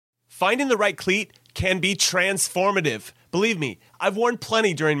Finding the right cleat can be transformative. Believe me, I've worn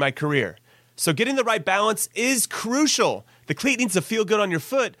plenty during my career. So getting the right balance is crucial. The cleat needs to feel good on your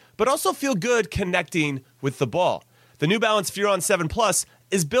foot, but also feel good connecting with the ball. The New Balance Furon 7 Plus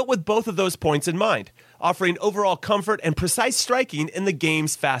is built with both of those points in mind, offering overall comfort and precise striking in the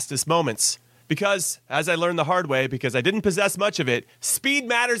game's fastest moments. Because, as I learned the hard way, because I didn't possess much of it, speed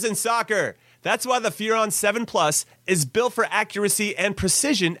matters in soccer. That's why the Furon 7 Plus is built for accuracy and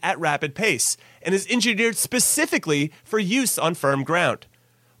precision at rapid pace, and is engineered specifically for use on firm ground.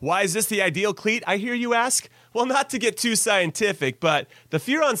 Why is this the ideal cleat, I hear you ask? Well, not to get too scientific, but the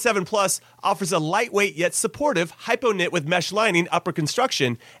Furon 7 Plus offers a lightweight yet supportive hypo-knit with mesh lining upper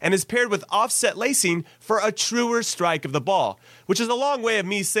construction and is paired with offset lacing for a truer strike of the ball, which is a long way of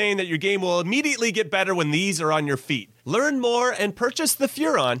me saying that your game will immediately get better when these are on your feet. Learn more and purchase the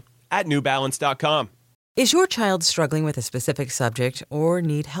Furon at newbalance.com. Is your child struggling with a specific subject or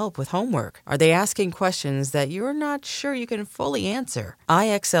need help with homework? Are they asking questions that you're not sure you can fully answer?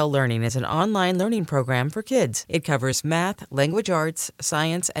 IXL Learning is an online learning program for kids. It covers math, language arts,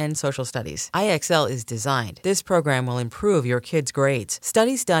 science, and social studies. IXL is designed. This program will improve your kids' grades.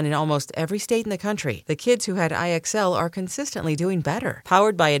 Studies done in almost every state in the country. The kids who had IXL are consistently doing better.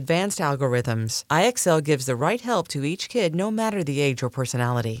 Powered by advanced algorithms, IXL gives the right help to each kid no matter the age or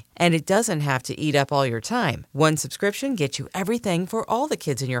personality. And it doesn't have to eat up all your time. One subscription gets you everything for all the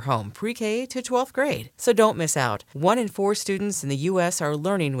kids in your home, pre-K to 12th grade. So don't miss out. 1 in 4 students in the U.S. are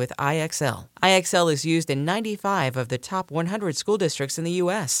learning with IXL. IXL is used in 95 of the top 100 school districts in the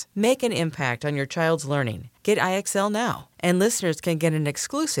U.S. Make an impact on your child's learning. Get IXL now. And listeners can get an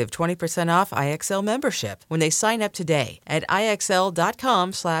exclusive 20% off IXL membership when they sign up today at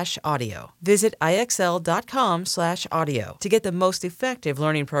IXL.com/audio. Visit IXL.com/audio to get the most effective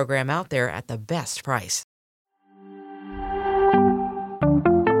learning program out there at the best price.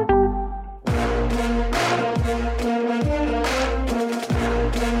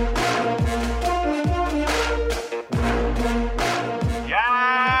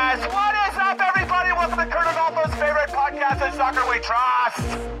 Soccer We Trust.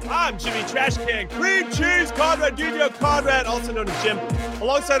 I'm Jimmy Trash Can Cream Cheese Conrad, DJ Conrad, also known as Jim,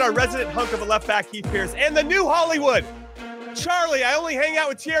 alongside our resident hunk of a left back, Heath Pierce, and the new Hollywood, Charlie. I only hang out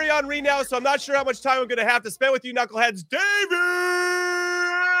with Thierry Henry now, so I'm not sure how much time I'm going to have to spend with you knuckleheads. David!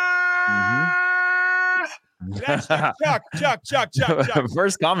 That's Chuck.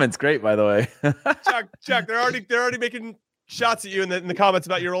 First comment's great, by the way. Chuck. They're already making shots at you in the comments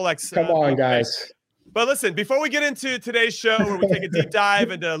about your Rolex. Come on, guys. But listen, before we get into today's show, where we take a deep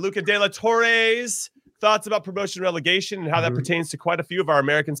dive into Luca De La Torre's thoughts about promotion relegation and how that pertains to quite a few of our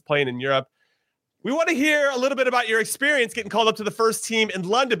Americans playing in Europe, we want to hear a little bit about your experience getting called up to the first team in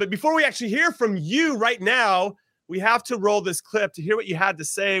London. But before we actually hear from you right now, we have to roll this clip to hear what you had to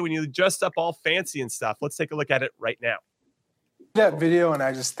say when you dressed up all fancy and stuff. Let's take a look at it right now. That video, and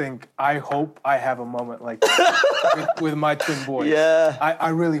I just think, I hope I have a moment like that with my twin boys. Yeah. I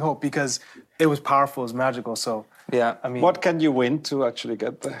really hope, because it was powerful, it was magical. So, yeah. I mean, what can you win to actually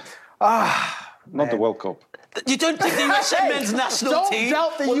get there? Not the World Cup. You don't think the USMNT national team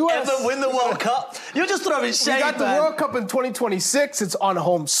will ever win the World Cup? You're just throwing shade, we got the World Cup in 2026. It's on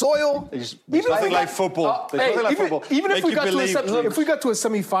home soil. There's nothing like football. Even if we got to a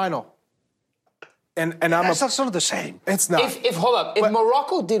semi-final. And that's not sort of the same. It's not. If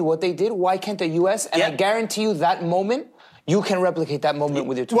Morocco did what they did, why can't the US? And I guarantee you that moment, you can replicate that moment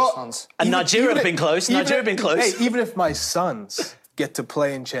with your two sons. And Nigeria have been close. Hey, even if my sons get to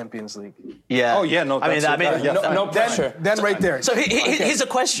play in Champions League. Yeah. Oh, yeah, no. No pressure. Then right there. So here's a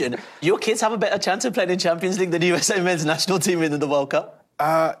question. Your kids have a better chance of playing in Champions League than the USA men's national team in the World Cup?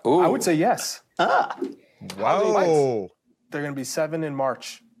 I would say yes. Wow. They're going to be 7 in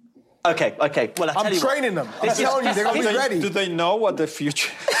March. Okay. Well, I'm training them. I'm telling you, they're going to be ready. Do they know what the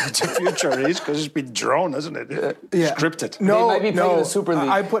future is? Because it's been drawn, isn't it? Yeah. Scripted. No, they might be playing in the Super League.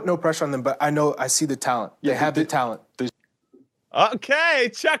 I put no pressure on them, but I see the talent. They have the talent.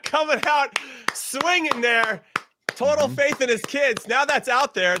 Okay, Chuck coming out swinging there. Total faith in his kids. Now that's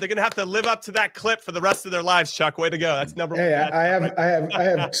out there, they're going to have to live up to that clip for the rest of their lives. Chuck, way to go. That's number one. Hey, I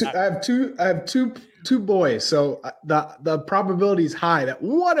have two boys, so the probability is high that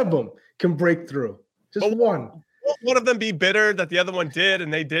one of them can break through. Just one. Won't one of them be bitter that the other one did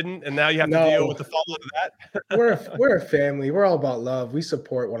and they didn't, and now you have to deal with the fallout of that? We're a family. We're all about love. We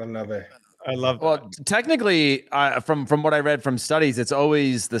support one another. I love that. Well, technically, from what I read from studies, it's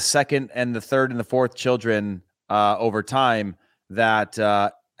always the second and the third and the fourth children over time that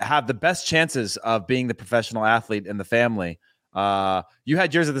have the best chances of being the professional athlete in the family. You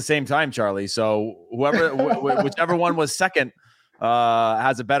had yours at the same time, Charlie. So whichever one was second,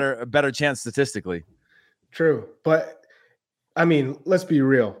 has a better chance statistically. True. But I mean, let's be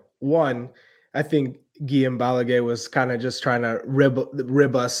real. One, I think Guillaume Balaguer was kind of just trying to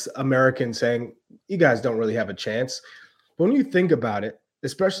rib us Americans, saying, you guys don't really have a chance. But when you think about it,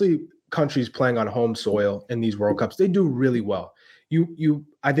 especially countries playing on home soil in these World Cups, they do really well.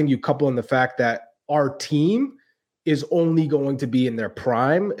 I think you couple in the fact that our team is only going to be in their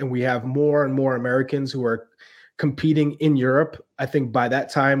prime, and we have more and more Americans who are competing in Europe. I think by that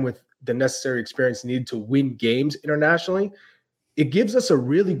time, with the necessary experience needed to win games internationally, it gives us a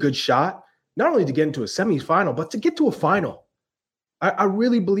really good shot, not only to get into a semifinal, but to get to a final. I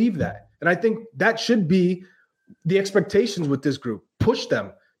really believe that. And I think that should be the expectations with this group. Push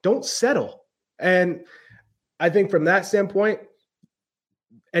them. Don't settle. And I think from that standpoint,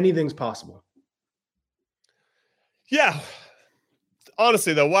 anything's possible. Yeah.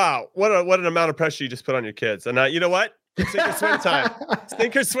 Honestly, though, wow. What an amount of pressure you just put on your kids. And you know what? Sink or swim time.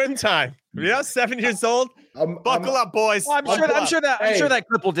 Sink or swim time. Yeah, 7 years old. Buckle up, boys. Well, I'm sure that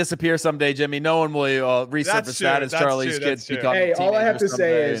clip will disappear someday, Jimmy. No one will resurface that as Charlie's kids become. Hey, all I have to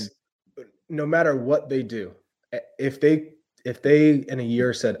say is, no matter what they do, if they in a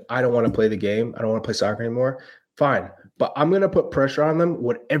year said, I don't want to play the game, I don't want to play soccer anymore, fine. But I'm going to put pressure on them,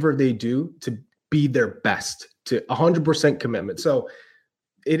 whatever they do, to be their best, to 100% commitment. So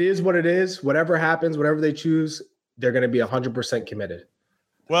it is what it is. Whatever happens, whatever they choose, they're going to be 100% committed.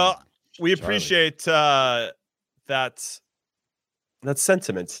 Well, we appreciate that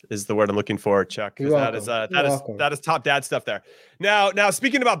sentiment is the word I'm looking for, Chuck. That is top dad stuff there. Now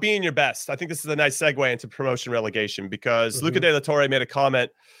speaking about being your best, I think this is a nice segue into promotion relegation, because Luca De La Torre made a comment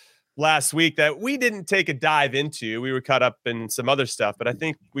last week that we didn't take a dive into. We were caught up in some other stuff, but I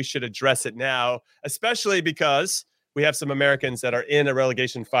think we should address it now, especially because we have some Americans that are in a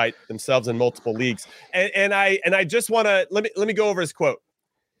relegation fight themselves in multiple leagues. And I just want to let me go over his quote.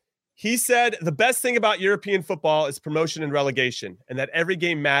 He said, the best thing about European football is promotion and relegation, and that every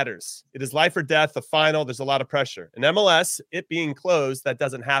game matters. It is life or death, a final. There's a lot of pressure. In MLS, it being closed, that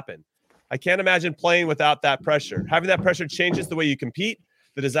doesn't happen. I can't imagine playing without that pressure. Having that pressure changes the way you compete.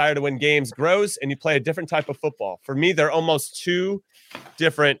 The desire to win games grows, and you play a different type of football. For me, they're almost two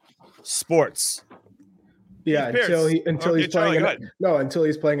different sports. Yeah, until he's playing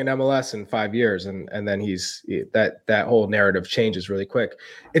in MLS in 5 years, and then that whole narrative changes really quick.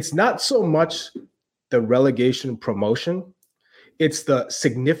 It's not so much the relegation promotion, it's the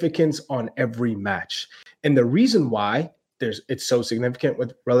significance on every match. And the reason why it's so significant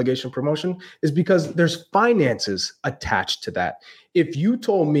with relegation promotion is because there's finances attached to that. If you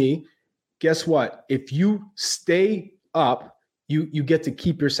told me, guess what? If you stay up, you get to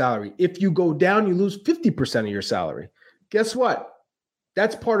keep your salary. If you go down, you lose 50% of your salary. Guess what?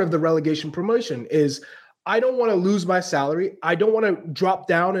 That's part of the relegation promotion is I don't want to lose my salary. I don't want to drop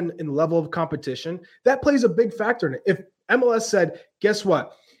down in level of competition. That plays a big factor in it. If MLS said, guess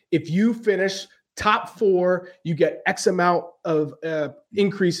what? If you finish top 4, you get X amount of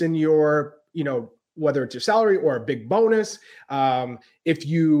increase in your, whether it's your salary or a big bonus. If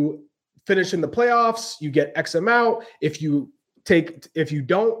you finish in the playoffs, you get X amount. If you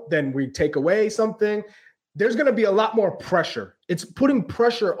don't, then we take away something. There's going to be a lot more pressure. It's putting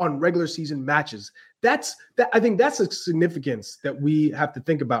pressure on regular season matches. I think that's a significance that we have to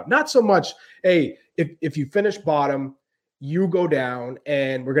think about. Not so much, hey, if you finish bottom, you go down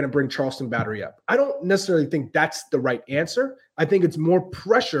and we're going to bring Charleston Battery up. I don't necessarily think that's the right answer. I think it's more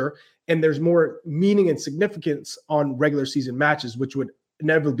pressure and there's more meaning and significance on regular season matches, which would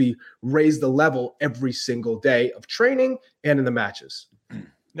inevitably raise the level every single day of training and in the matches.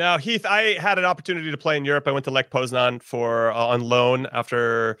 Now, Heath, I had an opportunity to play in Europe. I went to Lech Poznan on loan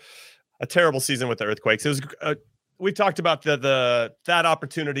after a terrible season with the Earthquakes. It was we talked about that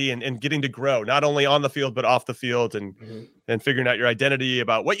opportunity and getting to grow not only on the field but off the field and figuring out your identity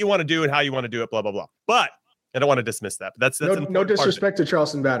about what you want to do and how you want to do it. Blah blah blah. But I don't want to dismiss that. But that's no disrespect to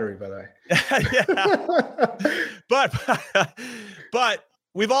Charleston Battery, by the way. But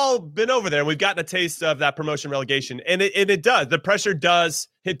we've all been over there and we've gotten a taste of that promotion relegation. And it does. The pressure does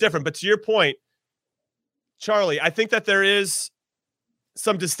hit different. But to your point, Charlie, I think that there is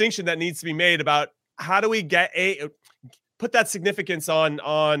some distinction that needs to be made about how do we put that significance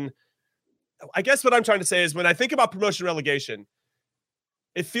on, I guess what I'm trying to say is when I think about promotion relegation,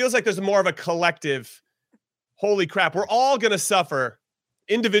 it feels like there's more of a collective, holy crap, we're all going to suffer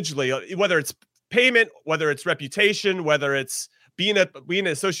individually, whether it's payment, whether it's reputation, whether it's being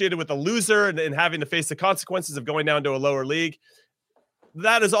associated with a loser and having to face the consequences of going down to a lower league.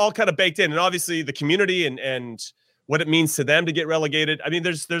 That is all kind of baked in. And obviously the community and what it means to them to get relegated. I mean,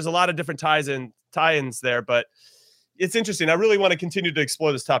 there's a lot of different tie-ins there, but it's interesting. I really want to continue to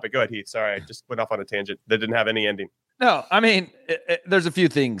explore this topic. Go ahead, Heath. Sorry, I just went off on a tangent that didn't have any ending. No, I mean, there's a few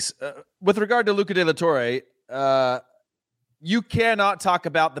things. With regard to Luca De La Torre, you cannot talk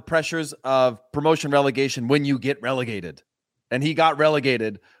about the pressures of promotion relegation when you get relegated. And he got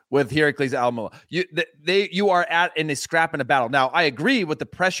relegated with Heracles Almelo. You are in a scrap and a battle. Now, I agree with the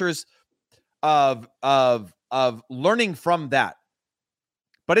pressures of learning from that.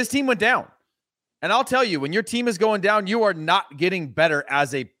 But his team went down. And I'll tell you, when your team is going down, you are not getting better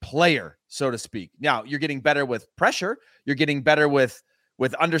as a player, so to speak. Now, you're getting better with pressure. You're getting better with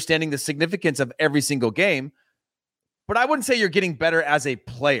understanding the significance of every single game. But I wouldn't say you're getting better as a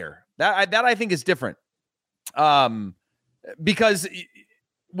player. That I think is different. Because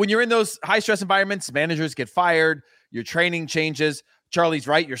when you're in those high-stress environments, managers get fired, your training changes. Charlie's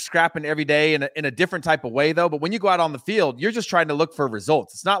right. You're scrapping every day in a different type of way, though. But when you go out on the field, you're just trying to look for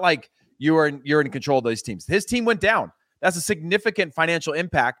results. It's not like you're in control of those teams. His team went down. That's a significant financial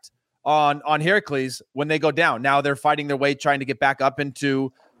impact on Heracles when they go down. Now they're fighting their way, trying to get back up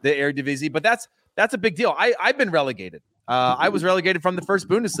into the Eredivisie. But that's a big deal. I've been relegated. I was relegated from the first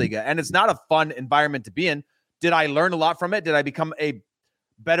Bundesliga, and it's not a fun environment to be in. Did I learn a lot from it? Did I become a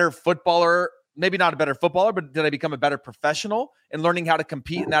better footballer? Maybe not a better footballer, but did I become a better professional in learning how to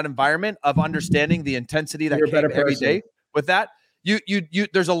compete in that environment of understanding the intensity that came every day with that? You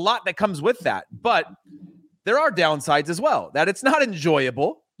there's a lot that comes with that, but there are downsides as well, that it's not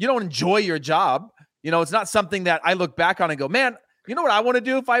enjoyable. You don't enjoy your job. It's not something that I look back on and go, man, you know what I want to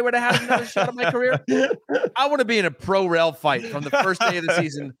do if I would have had another shot at my career? I want to be in a pro rel fight from the first day of the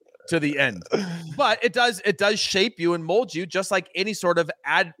season to the end. But it does shape you and mold you just like any sort of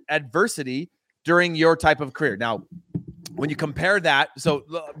adversity during your type of career. Now, when you compare that, so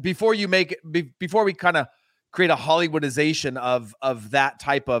before we kind of create a Hollywoodization of that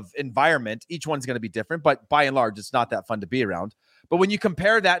type of environment, each one's going to be different, but by and large, it's not that fun to be around. But when you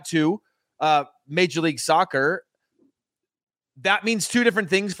compare that to Major League Soccer, that means two different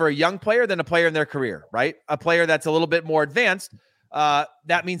things for a young player than a player in their career, right? A player that's a little bit more advanced,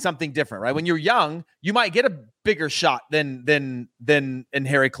 that means something different, right? When you're young, you might get a bigger shot than in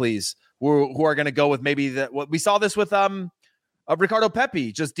Heracles, who are going to go with maybe what we saw this with Ricardo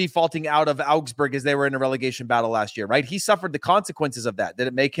Pepi just defaulting out of Augsburg as they were in a relegation battle last year, right? He suffered the consequences of that. Did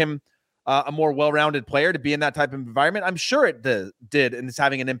it make him a more well-rounded player to be in that type of environment? I'm sure it did, and it's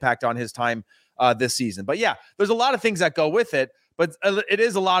having an impact on his time this season. But yeah, there's a lot of things that go with it, but it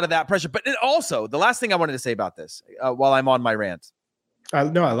is a lot of that pressure. But also, the last thing I wanted to say about this while I'm on my rant.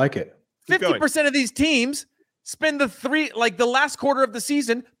 No, I like it. 50% of these teams spend the last quarter of the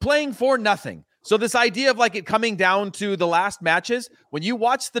season playing for nothing. So this idea of it coming down to the last matches, when you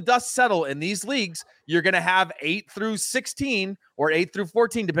watch the dust settle in these leagues, you're going to have 8 through 16 or 8 through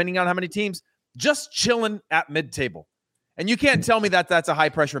 14, depending on how many teams, just chilling at mid-table. And you can't tell me that that's a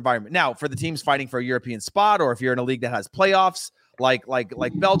high-pressure environment. Now, for the teams fighting for a European spot, or if you're in a league that has playoffs, like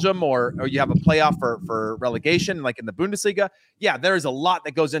Belgium, or you have a playoff for relegation, like in the Bundesliga, yeah, there is a lot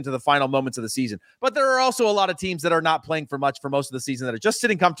that goes into the final moments of the season. But there are also a lot of teams that are not playing for much for most of the season, that are just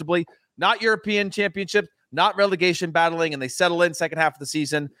sitting comfortably, not European championship, not relegation battling, and they settle in second half of the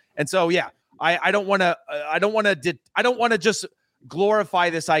season. And so, yeah, I don't want to just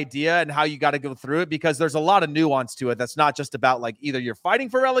glorify this idea and how you got to go through it, because there's a lot of nuance to it. That's not just about either you're fighting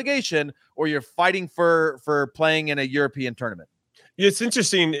for relegation or you're fighting for playing in a European tournament. It's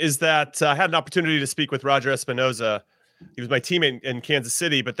interesting is that I had an opportunity to speak with Roger Espinoza. He was my teammate in Kansas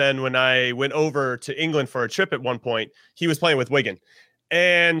City, but then when I went over to England for a trip at one point, he was playing with Wigan.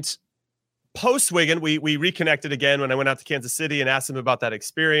 And post-Wigan, we reconnected again when I went out to Kansas City and asked him about that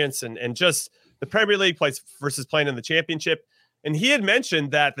experience and just the Premier League plays versus playing in the Championship. And he had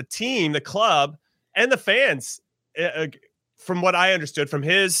mentioned that the team, the club, and the fans, from what I understood, from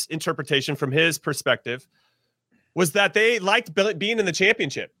his interpretation, from his perspective, was that they liked being in the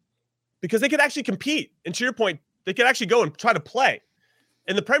Championship because they could actually compete. And to your point, they could actually go and try to play.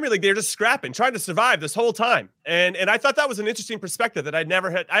 In the Premier League, they're just scrapping, trying to survive this whole time. And I thought that was an interesting perspective that I'd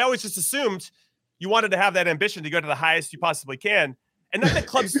never had. I always just assumed you wanted to have that ambition to go to the highest you possibly can. And not that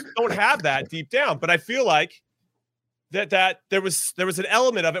clubs don't have that deep down, but I feel like that there was an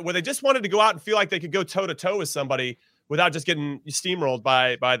element of it where they just wanted to go out and feel like they could go toe-to-toe with somebody without just getting steamrolled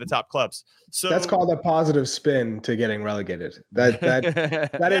by the top clubs. So that's called a positive spin to getting relegated. That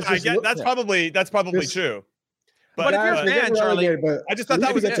is that's probably true. But if you're a fan, Charlie, I just thought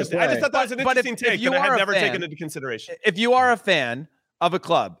that was interesting. I just thought that was an interesting take that I had never taken into consideration. If you are a fan of a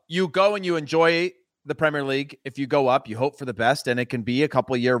club, you go and you enjoy the Premier League. If you go up, you hope for the best, and it can be a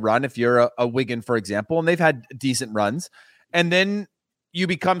couple of year run if you're a Wigan, for example, and they've had decent runs. And then you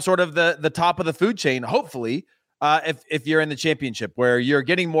become sort of the top of the food chain, hopefully, if you're in the championship where you're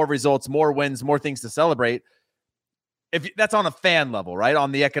getting more results, more wins, more things to celebrate. If that's on a fan level, right?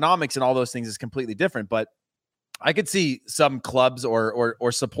 On the economics and all those things is completely different. But I could see some clubs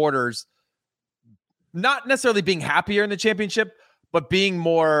or supporters not necessarily being happier in the championship, but being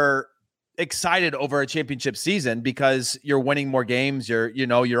more excited over a championship season because you're winning more games.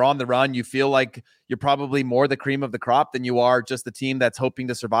 You're on the run. You feel like you're probably more the cream of the crop than you are just the team that's hoping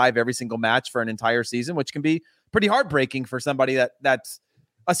to survive every single match for an entire season, which can be pretty heartbreaking for somebody that's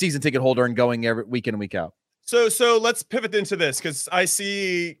a season ticket holder and going every week in and week out. So let's pivot into this because I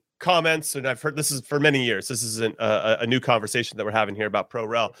see comments, and I've heard this is for many years. This isn't a new conversation that we're having here about Pro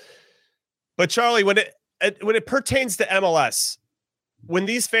Rel. But Charlie, when it pertains to MLS, when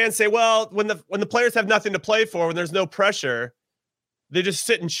these fans say, well, when the players have nothing to play for, when there's no pressure, they just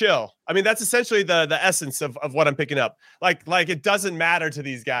sit and chill. I mean, that's essentially the essence of what I'm picking up. Like it doesn't matter to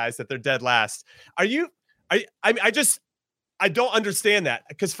these guys that they're dead last. I don't understand that,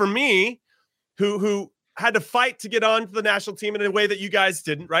 because for me, who had to fight to get on to the national team in a way that you guys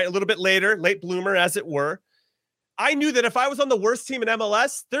didn't, right? A little bit later, late bloomer as it were. I knew that if I was on the worst team in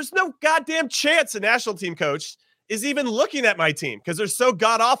MLS, there's no goddamn chance a national team coach is even looking at my team because they're so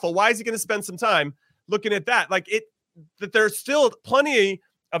god awful. Why is he going to spend some time looking at that? That there's still plenty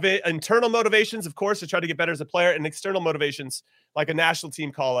of internal motivations, of course, to try to get better as a player, and external motivations like a national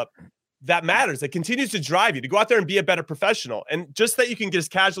team call up that matters. It continues to drive you to go out there and be a better professional. And just that you can just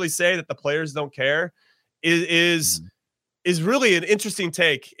casually say that the players don't care is really an interesting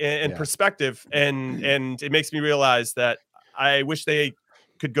take and perspective. And it makes me realize that I wish they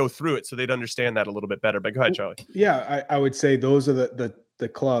could go through it so they'd understand that a little bit better. But go ahead, Charlie. Yeah, I would say those are the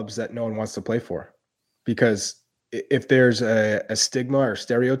clubs that no one wants to play for, because if there's a stigma or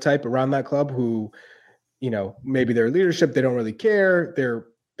stereotype around that club who, maybe their leadership, they don't really care.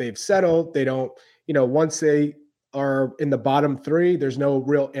 They've settled. They don't, once they are in the bottom three, there's no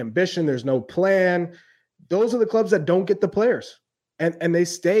real ambition. There's no plan. Those are the clubs that don't get the players, and they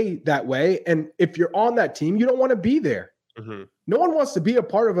stay that way. And if you're on that team, you don't want to be there. Mm-hmm. No one wants to be a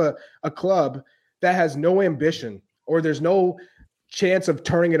part of a club that has no ambition or there's no chance of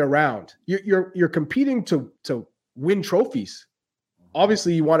turning it around. You're competing to win trophies.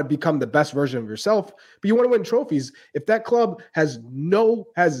 Obviously, you want to become the best version of yourself, but you want to win trophies. If that club has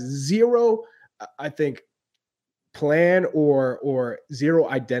zero, I think, plan or zero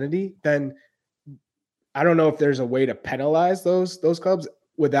identity, then I don't know if there's a way to penalize those clubs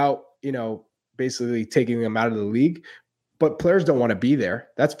without, basically taking them out of the league. But players don't want to be there.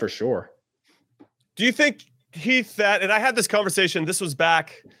 That's for sure. Do you think, Heath, and I had this conversation, this was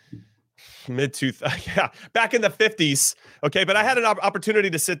back back in the 50s. Okay. But I had an opportunity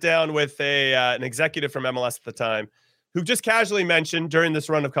to sit down with an executive from MLS at the time who just casually mentioned during this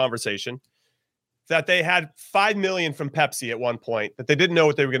run of conversation that they had $5 million from Pepsi at one point, that they didn't know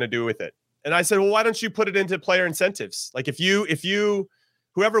what they were going to do with it. And I said, well, why don't you put it into player incentives? Like if you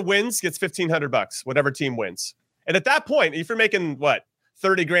whoever wins gets $1,500, whatever team wins. And at that point, if you're making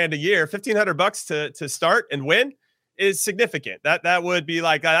 $30,000 a year, $1,500 to start and win is significant. That would be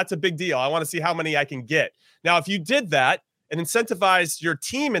that's a big deal. I want to see how many I can get. Now, if you did that and incentivize your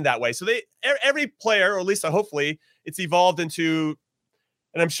team in that way, so every player, or at least hopefully it's evolved into,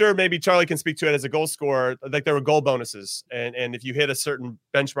 and I'm sure maybe Charlie can speak to it as a goal scorer, like there were goal bonuses. And if you hit a certain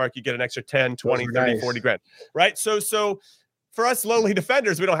benchmark, you get an extra 10, 20, 30, nice. 40 grand, right? So for us lowly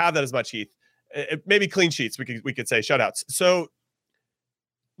defenders, we don't have that as much, Heath. Maybe clean sheets, we could say shutouts. So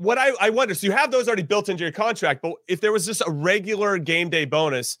what I wonder, so you have those already built into your contract, but if there was just a regular game day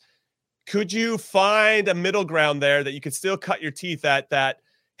bonus, could you find a middle ground there that you could still cut your teeth at that?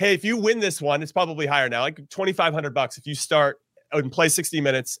 Hey, if you win this one, it's probably higher now, like $2,500 if you start and play 60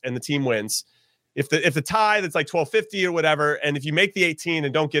 minutes and the team wins. If the tie, that's like $1,250 or whatever, and if you make the 18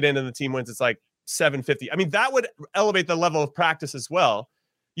 and don't get in and the team wins, it's like $750. I mean, that would elevate the level of practice as well.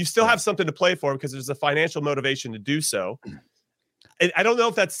 You still have something to play for because there's a financial motivation to do so. I don't know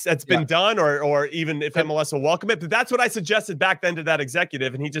if that's been done or even if MLS will welcome it, but that's what I suggested back then to that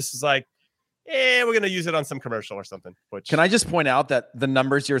executive. And he just was like, we're going to use it on some commercial or something. Can I just point out that the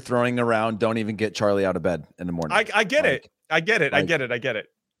numbers you're throwing around don't even get Charlie out of bed in the morning? I get it. I get it.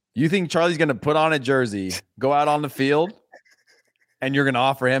 You think Charlie's going to put on a jersey, go out on the field, and you're going to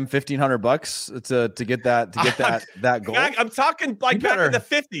offer him $1,500 to get that goal? I'm talking back in the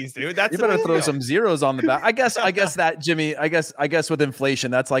 50s, dude. You better throw some zeros on the back. I guess that, Jimmy. I guess with inflation,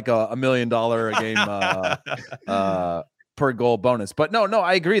 that's like $1 million a game per goal bonus. But no,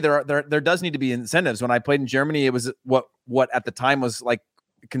 I agree. There does need to be incentives. When I played in Germany, it was what at the time was like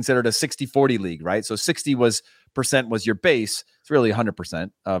considered a 60-40 league, right? So 60 was 40% was your base, it's really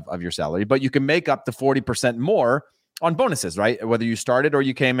 100% of your salary, but you can make up to 40% more on bonuses, right? Whether you started or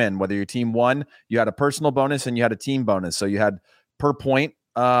you came in, whether your team won, you had a personal bonus and you had a team bonus. So you had per point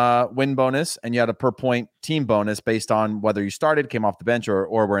win bonus and you had a per point team bonus based on whether you started, came off the bench, or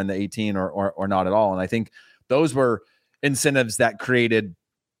were in the 18 or not at all. And I think those were incentives that created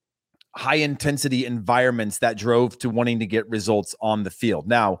high intensity environments that drove to wanting to get results on the field.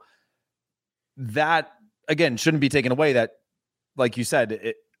 Now, that again shouldn't be taken away that, like you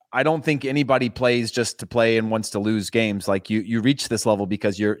said, I don't think anybody plays just to play and wants to lose games. Like you reach this level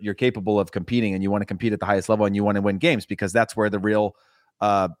because you're capable of competing and you want to compete at the highest level and you want to win games, because that's where the real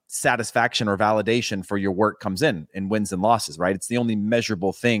satisfaction or validation for your work comes in wins and losses, right? It's the only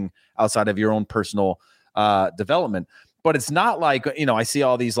measurable thing outside of your own personal development. But it's not like, I see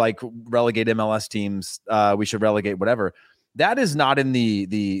all these like relegate MLS teams. We should relegate whatever. That is not in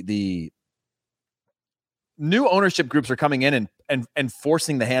the new ownership groups are coming in and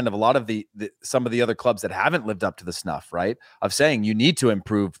forcing the hand of a lot of some of the other clubs that haven't lived up to the snuff, right? Of saying you need to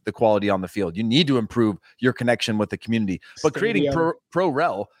improve the quality on the field. You need to improve your connection with the community. But creating pro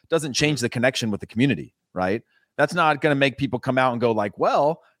rel doesn't change the connection with the community, right? That's not going to make people come out and go like,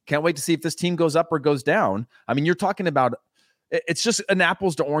 well, can't wait to see if this team goes up or goes down. I mean, you're talking about, it's just an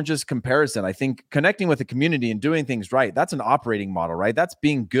apples to oranges comparison. I think connecting with the community and doing things right, that's an operating model, right? That's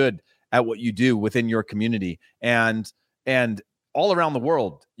being good at what you do within your community. And all around the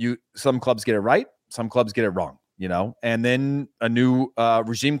world, some clubs get it right, some clubs get it wrong, and then a new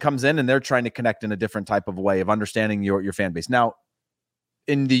regime comes in and they're trying to connect in a different type of way of understanding your fan base. Now,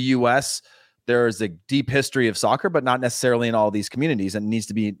 in the US, there's a deep history of soccer, but not necessarily in all these communities, and it needs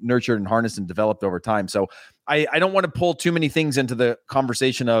to be nurtured and harnessed and developed over time. So I don't want to pull too many things into the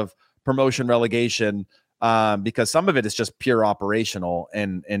conversation of promotion, relegation, because some of it is just pure operational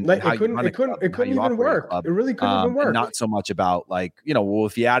and like it couldn't even work. It really couldn't even work. And not so much about like, well,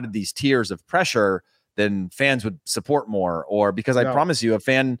 if you added these tiers of pressure, then fans would support more, or because I promise you a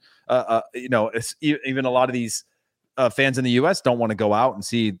fan, it's, even a lot of these fans in the US don't want to go out and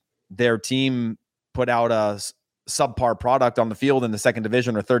see their team put out a subpar product on the field in the second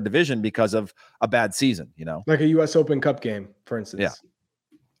division or third division because of a bad season, like a US Open Cup game, for instance. Yeah.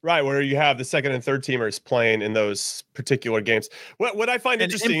 Right, where you have the second and third teamers playing in those particular games. What I find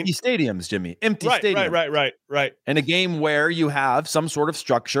interesting, empty stadiums, Jimmy, empty stadiums. Right. In a game where you have some sort of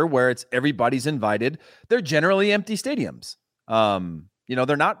structure where it's everybody's invited, they're generally empty stadiums.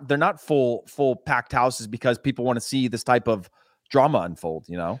 They're not full packed houses because people want to see this type of drama unfold.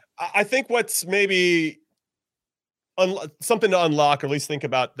 I think what's maybe something to unlock, or at least think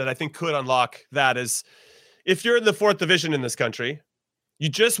about, that I think could unlock that is, if you're in the fourth division in this country, you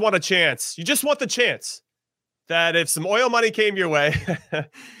just want a chance. You just want the chance that if some oil money came your way,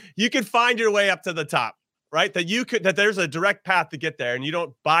 you could find your way up to the top, right? That there's a direct path to get there, and you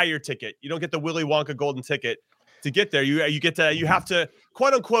don't buy your ticket. You don't get the Willy Wonka golden ticket to get there. You have to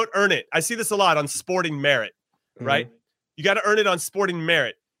quote unquote earn it. I see this a lot on sporting merit, right? You got to earn it on sporting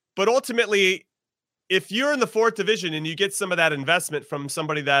merit. But ultimately, if you're in the fourth division and you get some of that investment from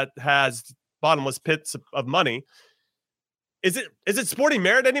somebody that has bottomless pits of money, is it sporting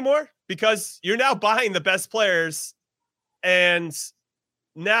merit anymore? Because you're now buying the best players, and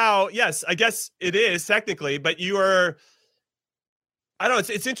now, yes, I guess it is technically, but you are, I don't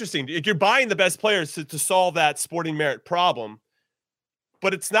know, it's interesting. You're buying the best players to solve that sporting merit problem,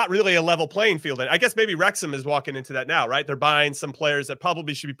 but it's not really a level playing field. And I guess maybe Wrexham is walking into that now, right? They're buying some players that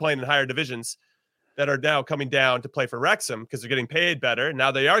probably should be playing in higher divisions that are now coming down to play for Wrexham because they're getting paid better.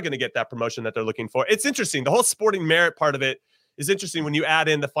 Now they are going to get that promotion that they're looking for. It's interesting. The whole sporting merit part of it is interesting when you add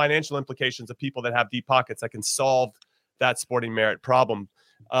in the financial implications of people that have deep pockets that can solve that sporting merit problem.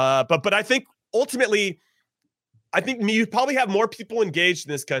 But I think ultimately, you probably have more people engaged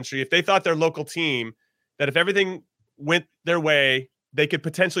in this country if they thought their local team, that if everything went their way, they could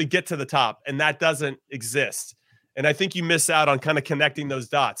potentially get to the top, and that doesn't exist. And I think you miss out on kind of connecting those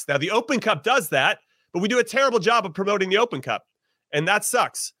dots. Now, the Open Cup does that, but we do a terrible job of promoting the Open Cup, and that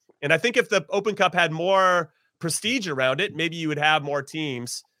sucks. And I think if the Open Cup had more prestige around it, maybe you would have more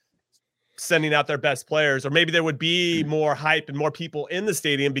teams sending out their best players, or maybe there would be more hype and more people in the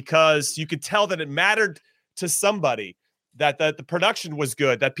stadium because you could tell that it mattered to somebody, that the production was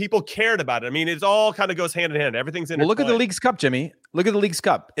good, that people cared about it. I mean, it all kind of goes hand in hand. Everything's intertwined. Well, look at the League's Cup, Jimmy. Look at the League's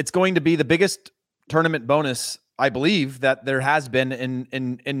Cup. It's going to be the biggest tournament bonus, I believe, that there has been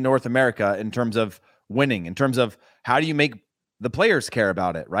in North America in terms of winning, in terms of how do you make the players care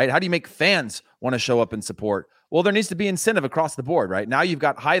about it, right? How do you make fans want to show up and support? Well, there needs to be incentive across the board, right? Now you've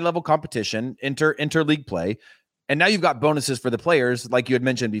got high-level competition, inter-league play, and now you've got bonuses for the players, like you had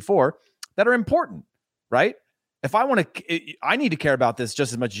mentioned before, that are important, right? if I want to, I need to care about this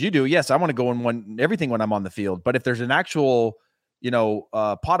just as much as you do. Yes, I want to go and win everything when I'm on the field. But if there's an actual,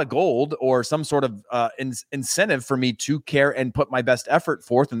 pot of gold or some sort of incentive for me to care and put my best effort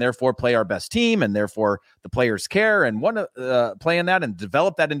forth and therefore play our best team and therefore the players care and want to play in that and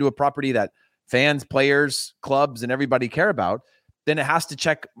develop that into a property that fans, players, clubs, and everybody care about, then it has to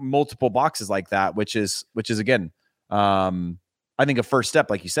check multiple boxes like that, which is again, I think a first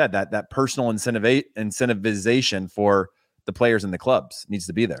step, like you said, that personal incentivization for the players and the clubs needs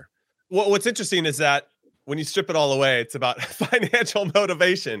to be there. Well, what's interesting is that when you strip it all away, it's about financial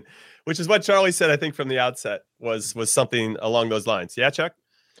motivation, which is what Charlie said, I think, from the outset was something along those lines. Yeah, Chuck?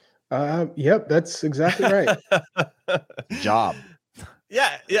 Yep, that's exactly right. Job.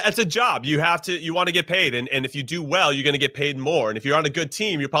 Yeah, it's a job. You want to get paid. And if you do well, you're going to get paid more. And if you're on a good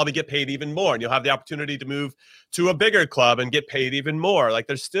team, you'll probably get paid even more. And you'll have the opportunity to move to a bigger club and get paid even more. Like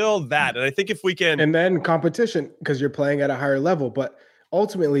there's still that. And I think if we can. And then competition, because you're playing at a higher level. But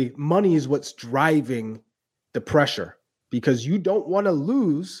ultimately, money is what's driving the pressure, because you don't want to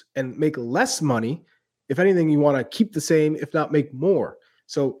lose and make less money. If anything, you want to keep the same, if not make more.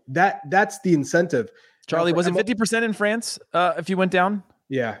 So that's the incentive. Charlie, was it 50% in France if you went down?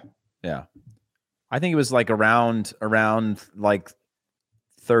 Yeah. I think it was like around like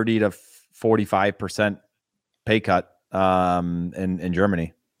 30 to 45% pay cut in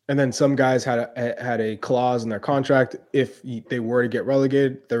Germany. And then some guys had a clause in their contract. If they were to get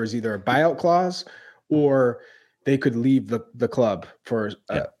relegated, there was either a buyout clause or they could leave the club for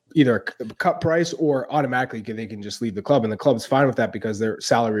either a cut price or automatically they can just leave the club. And the club's fine with that because their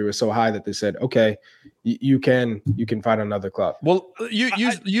salary was so high that they said, okay, you can find another club. Well,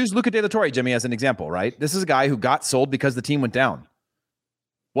 use Luca De La Torre, Jimmy, as an example, right? This is a guy who got sold because the team went down.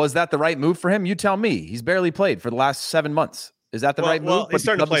 Was that the right move for him? You tell me. He's barely played for the last 7 months. Is that the right move? Well, he's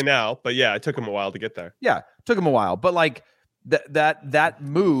starting to play now, but yeah, it took him a while to get there. Yeah, took him a while. But like that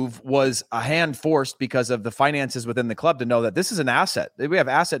move was a hand forced because of the finances within the club to know that this is an asset. We have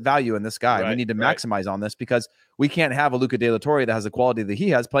asset value in this guy. We need to maximize on this because we can't have a Luca De La Torre that has the quality that he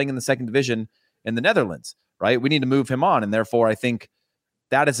has playing in the second division in the Netherlands, right? We need to move him on. And therefore, I think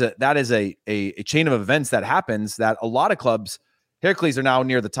that is a chain of events that happens that a lot of clubs, Heracles are now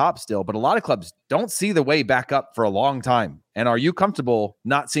near the top still, but a lot of clubs don't see the way back up for a long time. And are you comfortable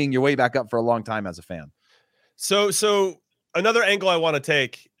not seeing your way back up for a long time as a fan? So another angle I want to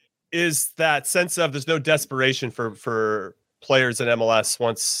take is that sense of there's no desperation for players in MLS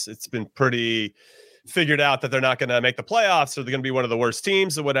once it's been pretty figured out that they're not going to make the playoffs or they're going to be one of the worst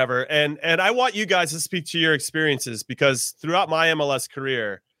teams or whatever. And I want you guys to speak to your experiences because throughout my MLS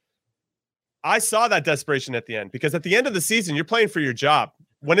career, I saw that desperation at the end because at the end of the season, you're playing for your job.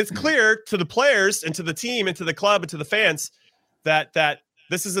 When it's clear to the players and to the team and to the club and to the fans that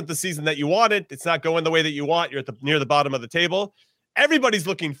this isn't the season that you wanted, it's not going the way that you want, you're near the bottom of the table, everybody's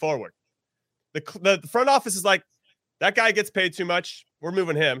looking forward. The front office is like, that guy gets paid too much, we're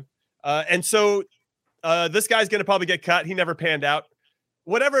moving him. And so this guy's going to probably get cut. He never panned out.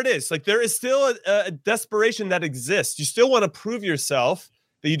 Whatever it is, like there is still a desperation that exists. You still want to prove yourself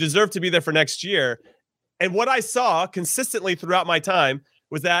that you deserve to be there for next year. And what I saw consistently throughout my time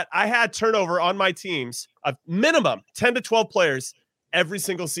was that I had turnover on my teams of minimum 10 to 12 players every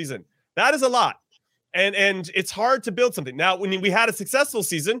single season. That is a lot. And it's hard to build something. Now, when we had a successful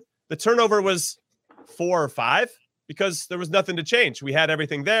season, the turnover was 4 or 5 because there was nothing to change. We had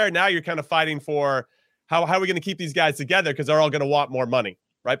everything there. Now you're kind of fighting for how are we going to keep these guys together because they're all going to want more money,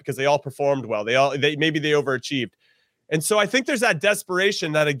 right? Because they all performed well. Maybe they overachieved. And so I think there's that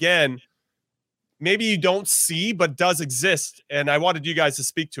desperation that, again, maybe you don't see, but does exist. And I wanted you guys to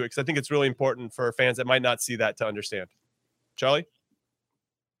speak to it because I think it's really important for fans that might not see that to understand. Charlie?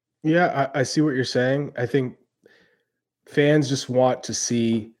 Yeah, I see what you're saying. I think fans just want to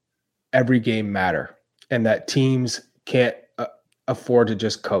see every game matter and that teams can't afford to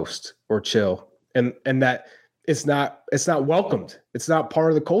just coast or chill and that it's not welcomed. It's not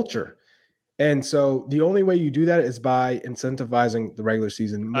part of the culture. And so the only way you do that is by incentivizing the regular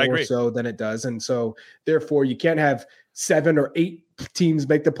season more so than it does. And so therefore you can't have 7 or 8 teams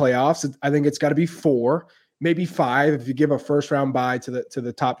make the playoffs. I think it's got to be 4, maybe 5 if you give a first round bye to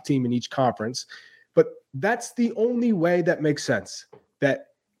the top team in each conference. But that's the only way that makes sense. That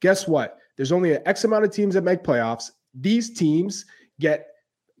guess what? There's only an X amount of teams that make playoffs. These teams get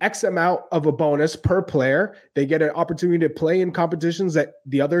X amount of a bonus per player. They get an opportunity to play in competitions that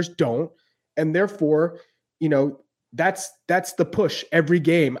the others don't. And therefore, that's the push every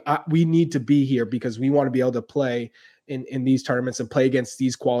game. We need to be here because we want to be able to play in these tournaments and play against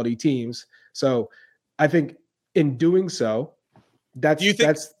these quality teams. So I think in doing so, That's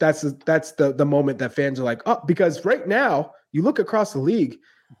the moment that fans are like, oh, because right now you look across the league,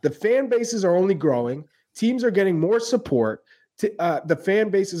 the fan bases are only growing. Teams are getting more support. The fan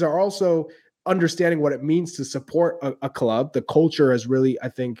bases are also understanding what it means to support a club. The culture has really, I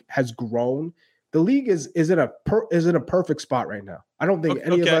think, has grown. The league is in a perfect spot right now. I don't think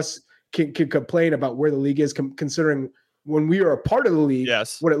any of us can complain about where the league is, considering when we were a part of the league,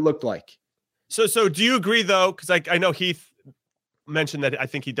 what it looked like. So do you agree though? Because I know Heath mentioned that I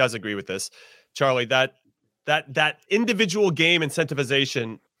think he does agree with this, Charlie, that individual game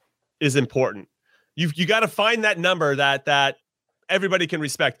incentivization is important. You got to find that number that everybody can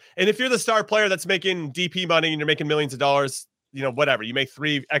respect. And if you're the star player that's making DP money and you're making millions of dollars, whatever, you make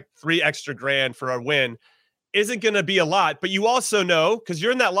three extra grand for a win, isn't going to be a lot. But you also know, because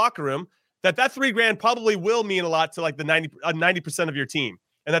you're in that locker room, that $3 grand probably will mean a lot to like the 90% of your team,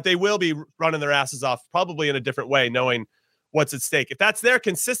 and that they will be running their asses off probably in a different way, knowing what's at stake. If that's there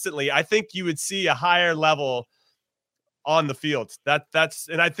consistently, I think you would see a higher level on the field.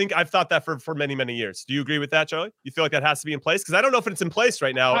 And I think I've thought that for many, many years. Do you agree with that, Charlie? You feel like that has to be in place? Because I don't know if it's in place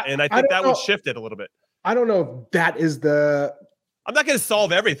right now, and I think that would shift it a little bit. I don't know if that is I'm not going to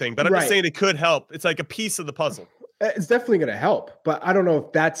solve everything, but I'm just saying it could help. It's like a piece of the puzzle. It's definitely going to help, but I don't know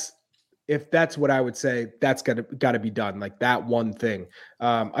if that's what I would say. That's got to be done. Like that one thing.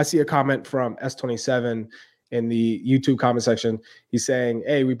 I see a comment from S27 in the YouTube comment section. He's saying,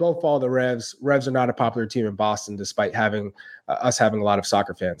 hey, we both follow the Revs. Revs are not a popular team in Boston, despite having us having a lot of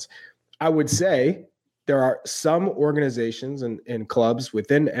soccer fans. I would say there are some organizations and clubs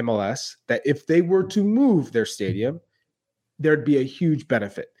within MLS that if they were to move their stadium, there'd be a huge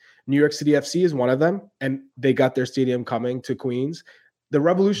benefit. New York City FC is one of them, and they got their stadium coming to Queens. The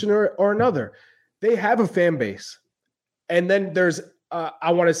Revolution or another. They have a fan base. And then there's,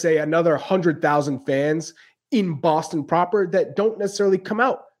 I want to say, another 100,000 fans in Boston proper that don't necessarily come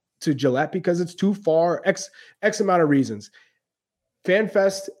out to Gillette because it's too far, X amount of reasons.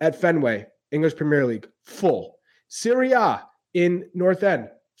 FanFest at Fenway, English Premier League, full. Serie A in North End,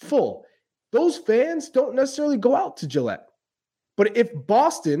 full. Those fans don't necessarily go out to Gillette. But if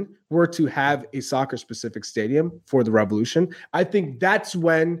Boston were to have a soccer-specific stadium for the Revolution, I think that's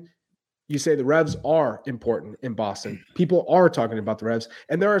when you say the Revs are important in Boston. People are talking about the Revs.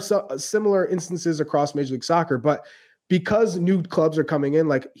 And there are similar instances across Major League Soccer. But because new clubs are coming in,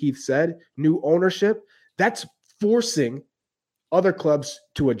 like Heath said, new ownership, that's forcing other clubs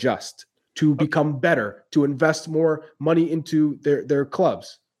to adjust, to become better, to invest more money into their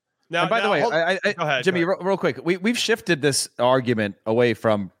clubs. Now, by the way, go ahead, Jimmy, real quick, we've shifted this argument away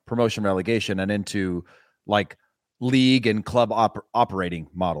from promotion relegation and into like league and club operating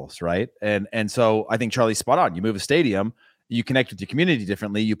models, right? And so I think Charlie's spot on. You move a stadium, you connect with your community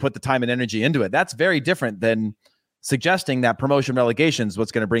differently, you put the time and energy into it. That's very different than suggesting that promotion relegation is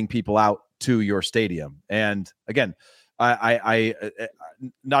what's going to bring people out to your stadium. And again, I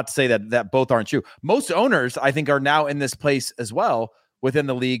not to say that both aren't true. Most owners, I think, are now in this place as well within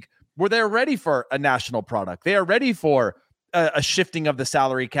the league where they're ready for a national product. They are ready for a shifting of the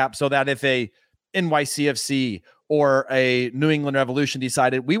salary cap so that if a NYCFC or a New England Revolution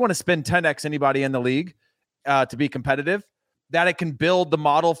decided we want to spend 10x anybody in the league to be competitive, that it can build the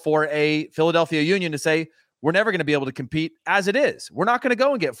model for a Philadelphia Union to say, we're never going to be able to compete as it is. We're not going to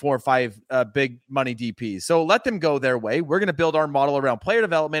go and get 4 or 5 big money DPs. So let them go their way. We're going to build our model around player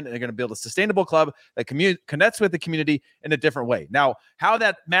development, and they're going to build a sustainable club that connects with the community in a different way. Now, how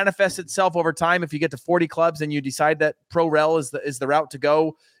that manifests itself over time, if you get to 40 clubs and you decide that pro rel is the route to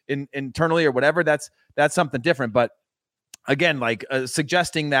go internally or whatever, that's something different. But again, like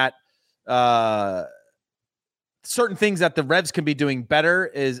suggesting that certain things that the Revs can be doing better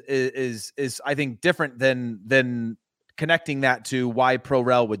is I think different than connecting that to why pro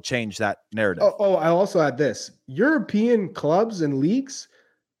rel would change that narrative. Oh, I also add this. European clubs and leagues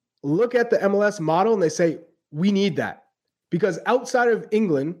look at the MLS model and they say, we need that. Because outside of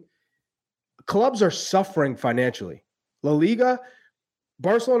England, clubs are suffering financially. La Liga,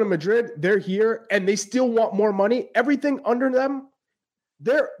 Barcelona, Madrid, they're here and they still want more money. Everything under them,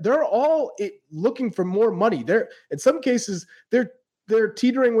 they're all looking for more money. They're in some cases they're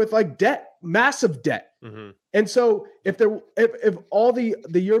teetering with like debt, massive debt. Mm-hmm. And so if all the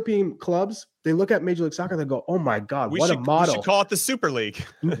European clubs, they look at Major League Soccer, they go, "Oh my God, what a model!" We should call it the Super League.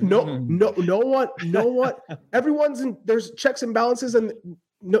 No one. Everyone's in. There's checks and balances, and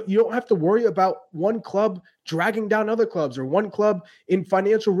no, you don't have to worry about one club dragging down other clubs or one club in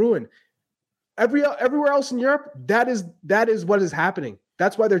financial ruin. Everywhere else in Europe, that is what is happening.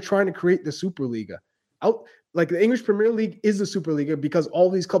 That's why they're trying to create the Superliga. Like the English Premier League is the Superliga because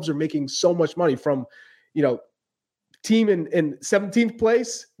all these clubs are making so much money from, team in 17th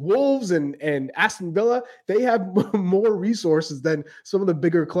place, Wolves and Aston Villa, they have more resources than some of the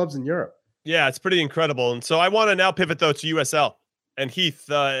bigger clubs in Europe. Yeah, it's pretty incredible. And so I want to now pivot, though, to USL. And Heath,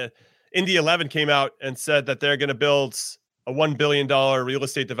 Indy 11 came out and said that they're going to build a $1 billion real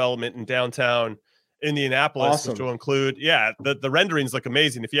estate development in downtown Indianapolis, awesome. Which will include, the renderings look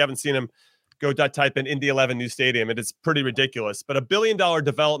amazing. If you haven't seen them, go type in Indy 11 new stadium. It is pretty ridiculous. But $1 billion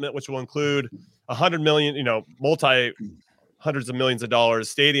development, which will include 100 million, hundreds of millions of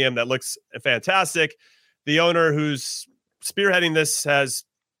dollars stadium that looks fantastic. The owner who's spearheading this has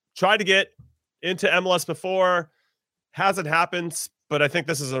tried to get into MLS before, hasn't happened, but I think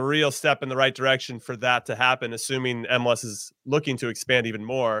this is a real step in the right direction for that to happen, assuming MLS is looking to expand even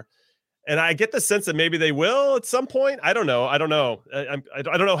more. And I get the sense that maybe they will at some point. I don't know. I don't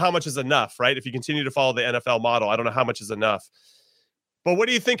know how much is enough, right? If you continue to follow the NFL model, I don't know how much is enough. But what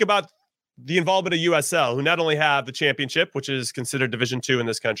do you think about the involvement of USL, who not only have the championship, which is considered Division II in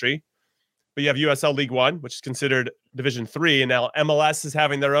this country, but you have USL League One, which is considered Division III, and now MLS is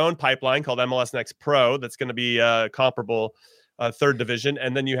having their own pipeline called MLS Next Pro that's going to be comparable third division,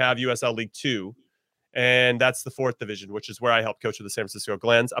 and then you have USL League Two, and that's the fourth division, which is where I help coach with the San Francisco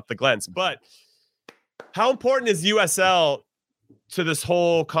Glens, up the Glens. But how important is USL to this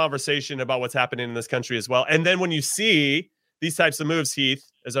whole conversation about what's happening in this country as well? And then when you see these types of moves, Heath,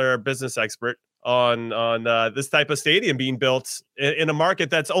 as our business expert, on this type of stadium being built in a market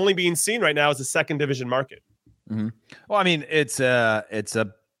that's only being seen right now as a second division market. Mm-hmm. Well, I mean, it's a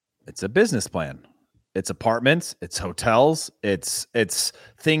business plan. It's apartments, it's hotels, it's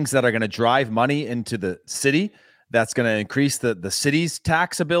things that are going to drive money into the city. That's going to increase the city's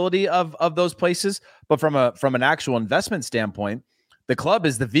taxability of those places. But from an actual investment standpoint, the club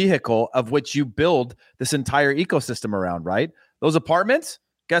is the vehicle of which you build this entire ecosystem around, right? Those apartments,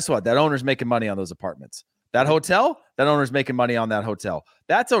 guess what? That owner's making money on those apartments. That hotel, that owner's making money on that hotel.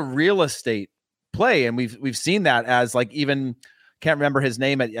 That's a real estate play. And we've seen that as like, even can't remember his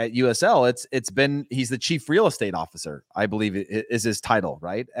name at USL. He's the chief real estate officer, I believe is his title,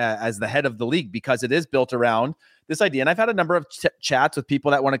 right? As the head of the league, because it is built around this idea. And I've had a number of chats with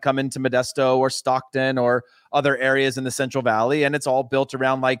people that want to come into Modesto or Stockton or other areas in the Central Valley. And it's all built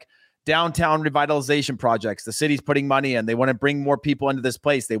around like downtown revitalization projects. The city's putting money in. They want to bring more people into this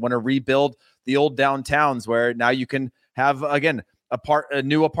place. They want to rebuild the old downtowns where now you can have, again, a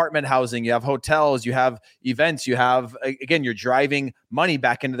new apartment housing, you have hotels, you have events, you have, again, you're driving money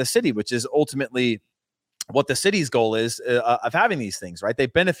back into the city, which is ultimately what the city's goal is of having these things, right? They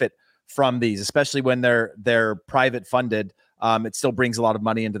benefit from these, especially when they're private funded. It still brings a lot of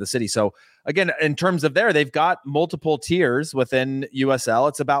money into the city. So again, in terms of they've got multiple tiers within USL.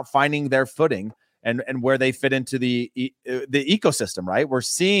 It's about finding their footing and where they fit into the ecosystem, right? We're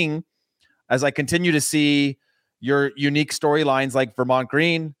seeing, as I continue to see your unique storylines like Vermont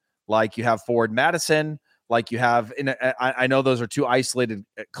Green, like you have Forward Madison, like you have, I know those are two isolated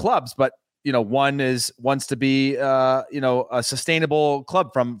clubs, but one wants to be, a sustainable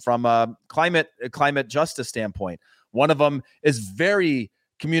club from a climate justice standpoint. One of them is very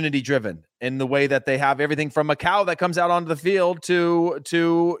community driven in the way that they have everything from a cow that comes out onto the field to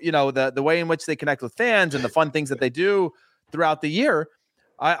the way in which they connect with fans and the fun things that they do throughout the year.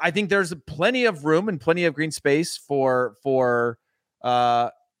 I think there's plenty of room and plenty of green space for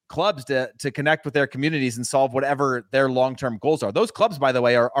clubs to connect with their communities and solve whatever their long-term goals are. Those clubs, by the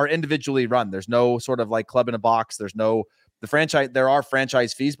way, are individually run. There's no sort of like club in a box. There's no the franchise. There are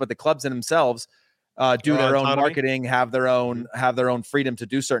franchise fees, but the clubs in themselves do their own marketing, have their own freedom to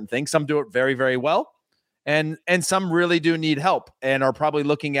do certain things. Some do it very, very well. And some really do need help and are probably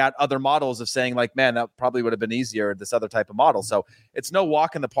looking at other models of saying like, man, that probably would have been easier, this other type of model. So it's no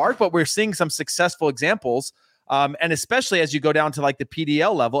walk in the park, but we're seeing some successful examples. And especially as you go down to like the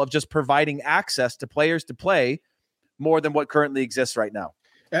PDL level of just providing access to players to play more than what currently exists right now.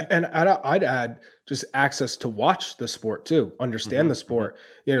 And I'd add just access to watch the sport too, understand the sport.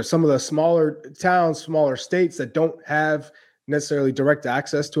 Some of the smaller towns, smaller states that don't have necessarily direct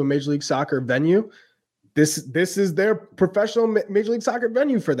access to a Major League Soccer venue, this is their professional Major League Soccer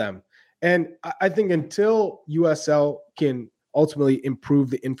venue for them. And I think until USL can ultimately improve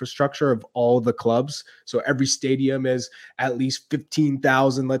the infrastructure of all the clubs, so every stadium is at least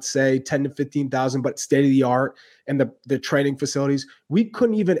 15,000, let's say 10 to 15,000, but state of the art, and the training facilities, we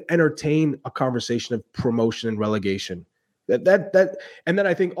couldn't even entertain a conversation of promotion and relegation. And then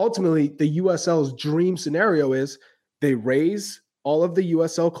I think ultimately the USL's dream scenario is they raise all of the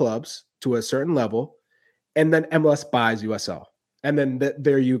USL clubs to a certain level, and then MLS buys USL. And then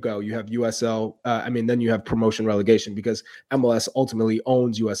there you go. You have USL. Then you have promotion relegation because MLS ultimately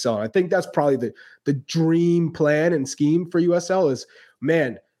owns USL. And I think that's probably the dream plan and scheme for USL is,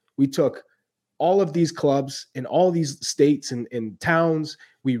 man, we took all of these clubs in all these states and towns.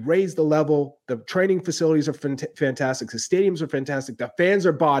 We raised the level. The training facilities are fantastic. The stadiums are fantastic. The fans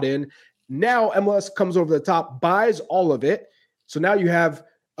are bought in. Now MLS comes over the top, buys all of it. So now you have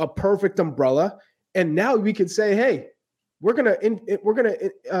a perfect umbrella. And now we can say, hey, we're gonna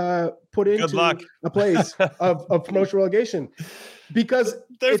put into a place of promotion relegation because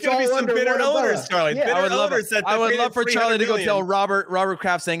there's going to be some bitter owners, Charlie. Yeah. I would love for Charlie to go tell Robert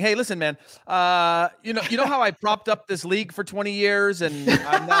Kraft saying, "Hey, listen, man. You know how I propped up this league for 20 years, and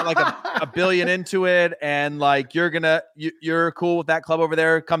I'm now like a billion into it, and like you're cool with that club over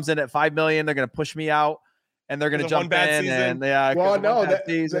there. Comes in at $5 million. They're gonna push me out." And they're going to jump in, and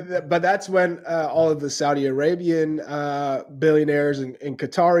but that's when all of the Saudi Arabian billionaires and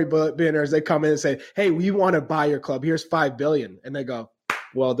Qatari billionaires, they come in and say, "Hey, we want to buy your club. Here's $5 billion," and they go,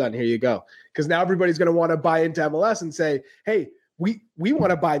 "Well done, here you go." Because now everybody's going to want to buy into MLS and say, "Hey, we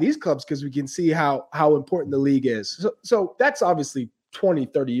want to buy these clubs because we can see how important the league is." So that's obviously 20,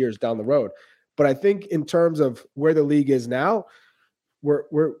 30 years down the road. But I think in terms of where the league is now, we're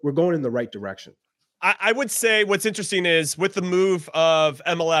going in the right direction. I would say what's interesting is with the move of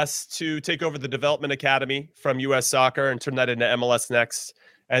MLS to take over the development academy from US Soccer and turn that into MLS Next,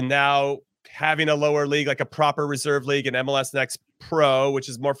 and now having a lower league, like a proper reserve league and MLS Next Pro, which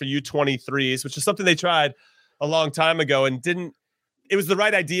is more for U23s, which is something they tried a long time ago and it was the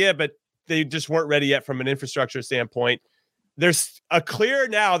right idea, but they just weren't ready yet from an infrastructure standpoint. There's a clear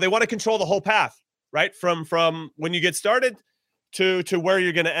now, they want to control the whole path, right? From when you get started to where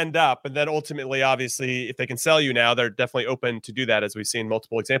you're going to end up. And then ultimately, obviously, if they can sell you now, they're definitely open to do that, as we've seen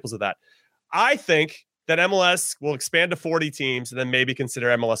multiple examples of that. I think that MLS will expand to 40 teams and then maybe consider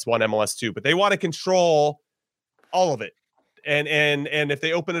MLS 1, MLS 2, but they want to control all of it. And if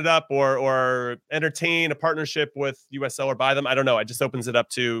they open it up or entertain a partnership with USL or buy them, I don't know. It just opens it up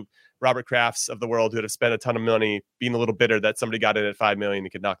to Robert Krafts of the world who have spent a ton of money being a little bitter that somebody got in at $5 million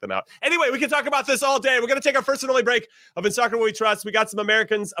and could knock them out. Anyway, we can talk about this all day. We're going to take our first and only break of In Soccer We Trust. We got some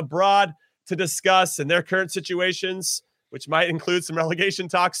Americans abroad to discuss and their current situations, which might include some relegation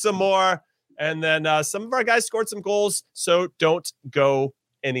talk, some more. And then some of our guys scored some goals, so don't go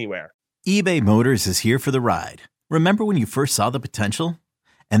anywhere. eBay Motors is here for the ride. Remember when you first saw the potential?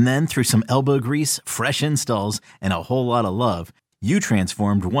 And then through some elbow grease, fresh installs, and a whole lot of love, you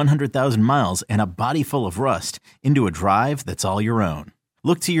transformed 100,000 miles and a body full of rust into a drive that's all your own.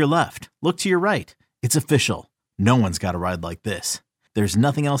 Look to your left. Look to your right. It's official. No one's got a ride like this. There's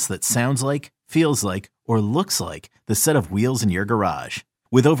nothing else that sounds like, feels like, or looks like the set of wheels in your garage.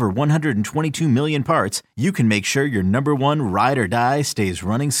 With over 122 million parts, you can make sure your number one ride or die stays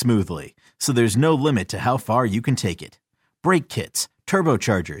running smoothly. So there's no limit to how far you can take it. Brake kits,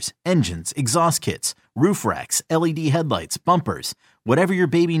 turbochargers, engines, exhaust kits, roof racks, LED headlights, bumpers, whatever your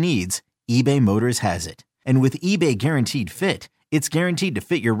baby needs, eBay Motors has it. And with eBay Guaranteed Fit, it's guaranteed to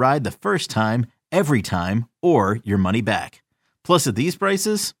fit your ride the first time, every time, or your money back. Plus at these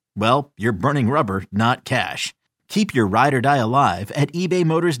prices, well, you're burning rubber, not cash. Keep your ride or die alive at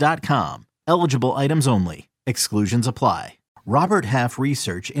ebaymotors.com. Eligible items only. Exclusions apply. Robert Half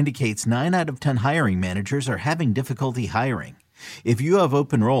research indicates 9 out of 10 hiring managers are having difficulty hiring. If you have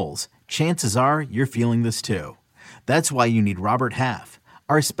open roles, chances are you're feeling this too. That's why you need Robert Half.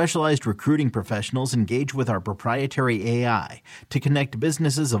 Our specialized recruiting professionals engage with our proprietary AI to connect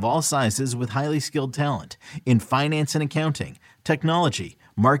businesses of all sizes with highly skilled talent in finance and accounting, technology,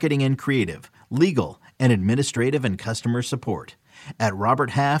 marketing and creative, legal, and administrative and customer support. At Robert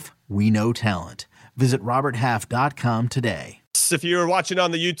Half, we know talent. Visit roberthalf.com today. If you were watching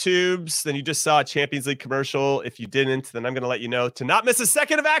on the YouTubes, then you just saw a Champions League commercial. If you didn't, then I'm going to let you know to not miss a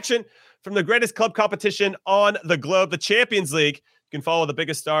second of action from the greatest club competition on the globe, the Champions League. You can follow the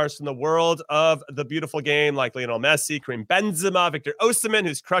biggest stars from the world of the beautiful game, like Lionel Messi, Karim Benzema, Victor Osimhen,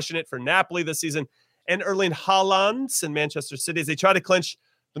 who's crushing it for Napoli this season, and Erling Haaland in Manchester City as they try to clinch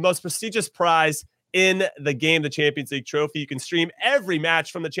the most prestigious prize in the game, the Champions League trophy. You can stream every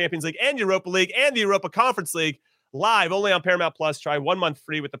match from the Champions League and Europa League and the Europa Conference League live only on Paramount Plus. Try 1 month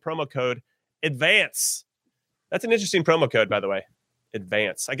free with the promo code ADVANCE. That's an interesting promo code, by the way.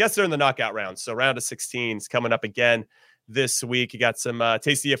 ADVANCE. I guess they're in the knockout round. So round of 16 is coming up again this week. You got some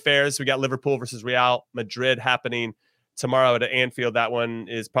tasty affairs. We got Liverpool versus Real Madrid happening tomorrow at Anfield. That one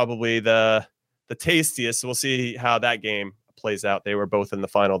is probably the tastiest. So we'll see how that game plays out. They were both in the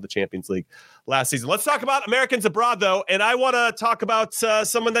final of the Champions League last season. Let's talk about Americans abroad, though. And I want to talk about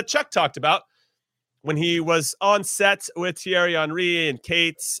someone that Chuck talked about when he was on set with Thierry Henry and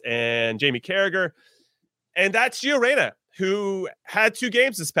Kate and Jamie Carragher. And that's Gio Reyna, who had 2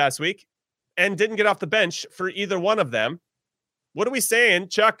 games this past week and didn't get off the bench for either one of them. What are we saying?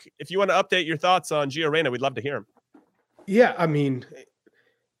 Chuck, if you want to update your thoughts on Gio Reyna, we'd love to hear him. Yeah, I mean,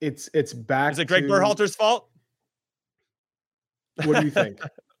 it's back. Is it Greg Berhalter's fault? What do you think?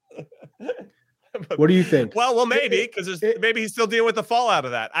 What do you think? Well, maybe, because maybe he's still dealing with the fallout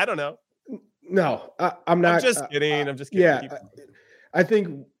of that. I don't know. No, I'm not. I'm just kidding. I'm just kidding. Yeah, I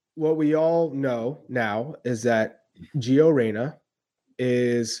think what we all know now is that Gio Reyna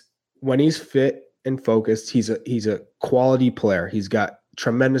is, when he's fit and focused, he's a quality player. He's got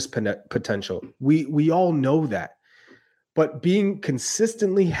tremendous potential. We all know that. But being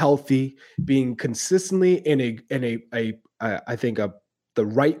consistently healthy, being consistently in I think the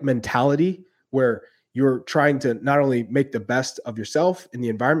right mentality where you're trying to not only make the best of yourself in the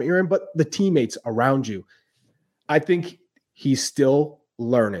environment you're in, but the teammates around you. I think he's still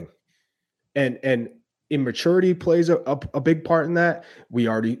learning, and immaturity plays a big part in that. We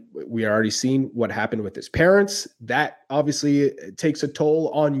already seen what happened with his parents. That obviously takes a toll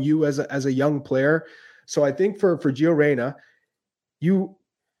on you as a young player. So I think for Gio Reyna, you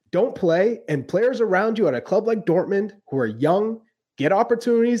don't play, and players around you at a club like Dortmund who are young get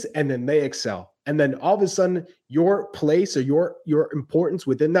opportunities, and then they excel. And then all of a sudden, your place or your importance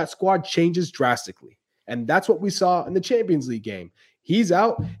within that squad changes drastically. And that's what we saw in the Champions League game. He's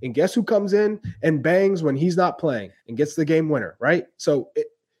out, and guess who comes in and bangs when he's not playing and gets the game winner, right? So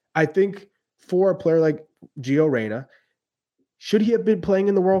I think for a player like Gio Reyna, should he have been playing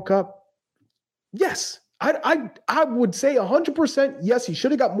in the World Cup? Yes. I would say 100% yes, he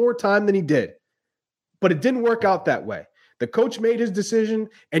should have got more time than he did. But it didn't work out that way. The coach made his decision,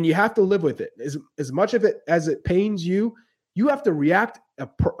 and you have to live with it. As much of it as it pains you, you have to react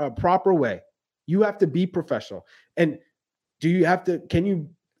a proper way. You have to be professional. And do you have to, can you,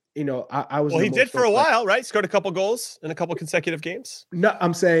 I was. Well, he did for a while, right? Scored a couple goals in a couple consecutive games. No,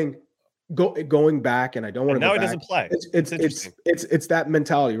 I'm saying going back, and I don't want to go now back. He doesn't play. It's that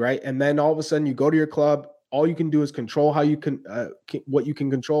mentality, right? And then all of a sudden you go to your club, all you can do is control how you can, what you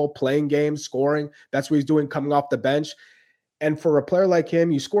can control, playing games, scoring. That's what he's doing coming off the bench. And for a player like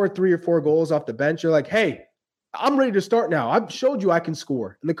him, you score 3 or 4 goals off the bench. You're like, hey, I'm ready to start now. I've showed you I can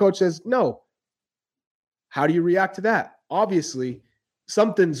score. And the coach says, no. How do you react to that? Obviously,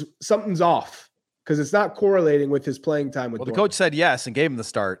 something's off, because it's not correlating with his playing time. The coach said yes and gave him the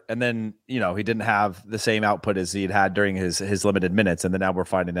start. And then, he didn't have the same output as he'd had during his limited minutes. And then now we're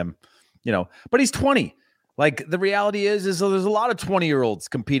finding him, but he's 20. Like, the reality is there's a lot of 20-year-olds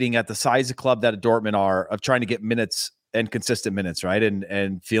competing at the size of club that Dortmund are, of trying to get minutes and consistent minutes, right?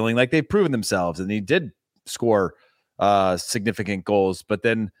 And feeling like they've proven themselves. And he did score significant goals, but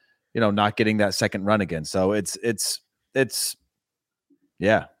then, not getting that second run again. So it's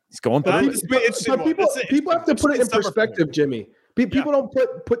yeah, he's going through it. But people have to put it in perspective, Jimmy. People don't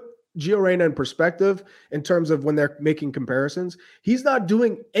put Gio Reyna in perspective in terms of when they're making comparisons. He's not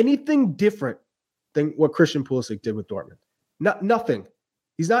doing anything different than what Christian Pulisic did with Dortmund. Nothing.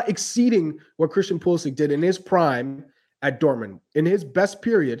 He's not exceeding what Christian Pulisic did in his prime at Dortmund. In his best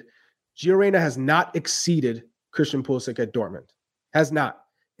period, Gio Reyna has not exceeded Christian Pulisic at Dortmund. Has not.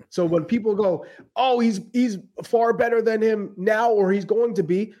 So when people go, oh, he's far better than him now, or he's going to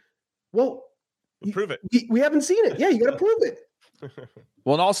be, well, prove it. We haven't seen it. Yeah, you got to prove it.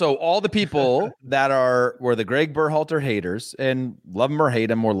 Well, and also all the people that were the Greg Berhalter haters, and love him or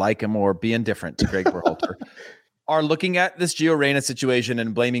hate him or like him or be indifferent to Greg Berhalter, are looking at this Gio Reyna situation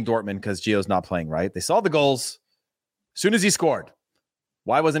and blaming Dortmund because Gio's not playing right. They saw the goals. As soon as he scored,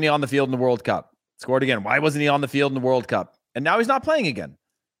 why wasn't he on the field in the World Cup? Scored again. Why wasn't he on the field in the World Cup? And now he's not playing again.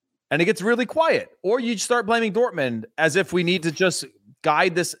 And it gets really quiet. Or you start blaming Dortmund as if we need to just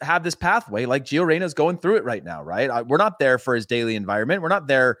have this pathway, like Gio Reyna's going through it right now, right? We're not there for his daily environment. We're not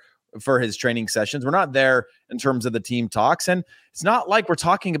there for his training sessions. We're not there in terms of the team talks. And it's not like we're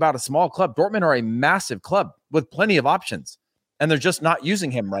talking about a small club. Dortmund are a massive club with plenty of options. And they're just not using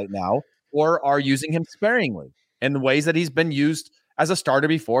him right now, or are using him sparingly in the ways that he's been used as a starter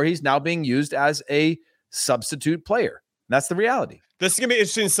before. He's now being used as a substitute player. That's the reality. This is going to be an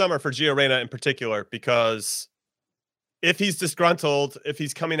interesting summer for Gio Reyna in particular, because if he's disgruntled, if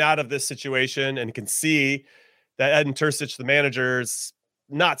he's coming out of this situation and can see that Edin Terzic, the manager's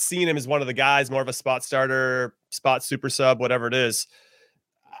not seeing him as one of the guys, more of a spot starter, spot super sub, whatever it is,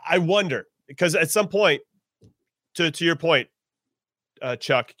 I wonder, because at some point, to your point,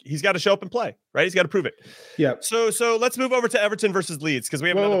 Chuck, he's got to show up and play, right? He's got to prove it. Yeah. So let's move over to Everton versus Leeds, because we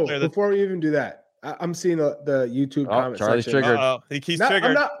have another player. Before we even do that, I'm seeing the YouTube comment Charlie's section. triggered. He's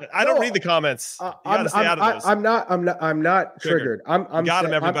triggered. I don't read the comments. You gotta stay out of those. I'm not triggered. You got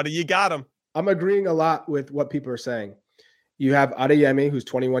him, everybody. You got him. I'm agreeing a lot with what people are saying. You have Adeyemi, who's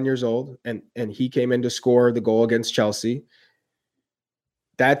 21 years old, and he came in to score the goal against Chelsea.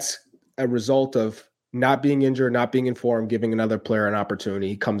 That's a result of not being injured, not being informed, giving another player an opportunity.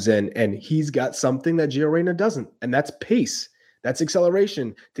 He comes in, and he's got something that Gio Reyna doesn't, and that's pace. That's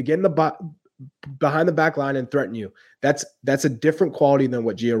acceleration to get in the behind the back line and threaten you. That's a different quality than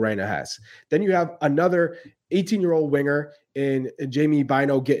what Gio Reyna has. Then you have another 18-year-old winger in Jamie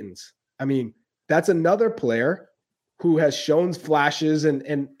Bino Gittins. I mean, that's another player who has shown flashes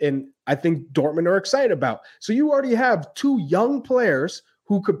and I think Dortmund are excited about. So you already have two young players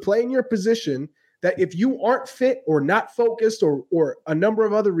who could play in your position that if you aren't fit or not focused or a number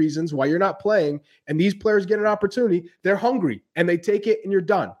of other reasons why you're not playing, and these players get an opportunity, they're hungry and they take it and you're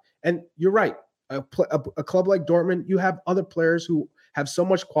done. And you're right. A club like Dortmund, you have other players who have so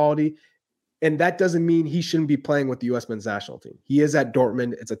much quality, and that doesn't mean he shouldn't be playing with the U.S. men's national team. He is at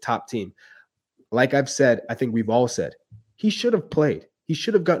Dortmund. It's a top team. Like I've said, I think we've all said, he should have played. He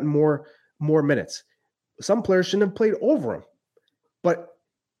should have gotten more minutes. Some players shouldn't have played over him. But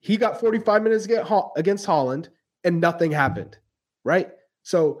he got 45 minutes against Holland, and nothing happened, right?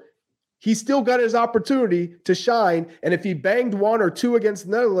 So he still got his opportunity to shine. And if he banged one or two against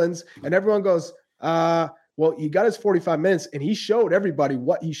the Netherlands and everyone goes, well, he got his 45 minutes and he showed everybody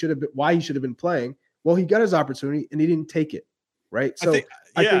why he should have been playing. Well, he got his opportunity and he didn't take it. Right. So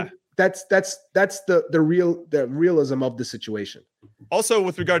I think that's the realism of the situation. Also,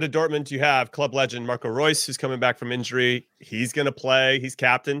 with regard to Dortmund, you have club legend Marco Reus, who's coming back from injury. He's going to play. He's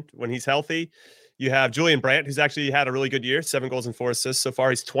captain when he's healthy. You have Julian Brandt, who's actually had a really good year, 7 goals and 4 assists so far.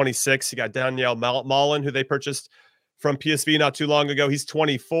 He's 26. You got Daniel Malen, who they purchased from PSV not too long ago. He's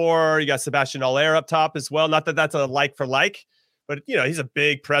 24. You got Sebastian Aller up top as well. Not that that's a like for like, but, he's a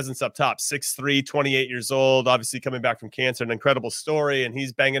big presence up top. 6'3", 28 years old, obviously coming back from cancer, an incredible story, and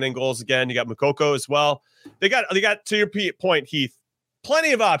he's banging in goals again. You got Moukoko as well. They got, to your point, Heath,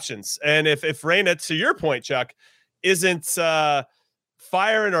 plenty of options. And if Reyna, to your point, Chuck, isn't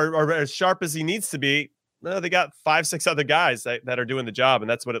firing or as sharp as he needs to be, they got 5-6 other guys that are doing the job, and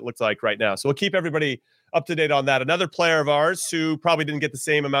that's what it looks like right now. So we'll keep everybody up to date on that. Another player of ours who probably didn't get the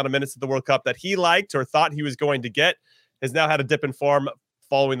same amount of minutes at the World Cup that he liked or thought he was going to get has now had a dip in form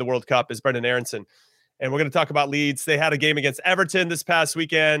following the World Cup is Brenden Aaronson. And we're going to talk about Leeds. They had a game against Everton this past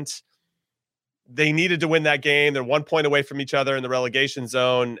weekend. They needed to win that game. They're 1 point away from each other in the relegation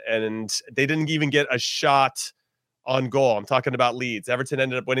zone, and they didn't even get a shot on goal. I'm talking about Leeds. Everton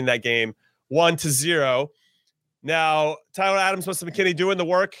ended up winning that game 1-0. Now, Tyler Adams, Weston McKennie doing the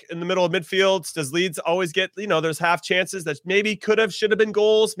work in the middle of midfield. Does Leeds always get, there's half chances that maybe should have been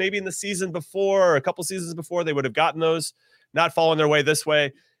goals. Maybe in the season before or a couple seasons before they would have gotten those, not falling their way this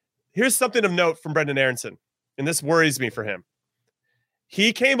way. Here's something of note from Brenden Aaronson, and this worries me for him.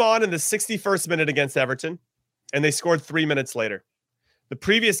 He came on in the 61st minute against Everton, and they scored 3 minutes later. The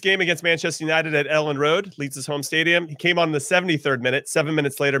previous game against Manchester United at Ellen Road, Leeds' home stadium, he came on in the 73rd minute. 7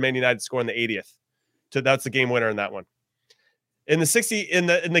 minutes later, Man United scored in the 80th. So that's the game winner in that one. In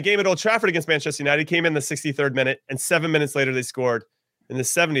the game at Old Trafford against Manchester United, he came in the 63rd minute, and 7 minutes later they scored in the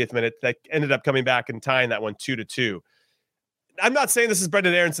 70th minute. That ended up coming back and tying that one 2-2. I'm not saying this is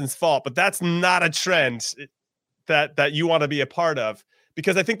Brenden Aaronson's fault, but that's not a trend that you want to be a part of,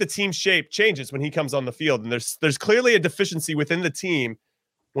 because I think the team shape changes when he comes on the field, and there's clearly a deficiency within the team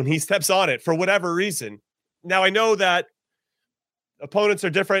when he steps on it for whatever reason. Now, I know that opponents are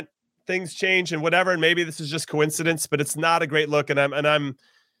different, things change and whatever, and maybe this is just coincidence, but it's not a great look, and I'm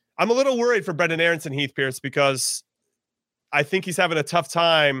a little worried for Brenden Aaronson, Heath Pierce, because I think he's having a tough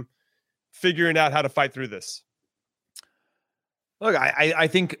time figuring out how to fight through this. Look, I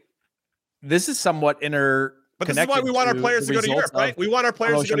think this is somewhat But this is why we want our players to go to Europe, right? We want our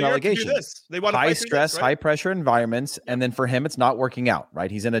players to go to Europe to do this. They want high stress, high pressure environments, and then for him, it's not working out,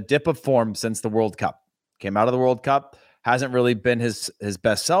 right? He's in a dip of form since the World Cup. Came out of the World Cup, hasn't really been his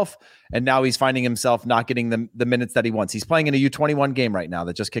best self, and now he's finding himself not getting the minutes that he wants. He's playing in a U21 game right now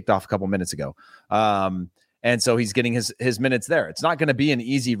that just kicked off a couple minutes ago. And so he's getting his minutes there. It's not going to be an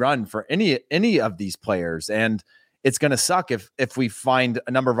easy run for any of these players, and it's going to suck if we find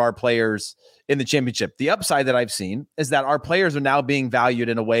a number of our players in the championship. The upside that I've seen is that our players are now being valued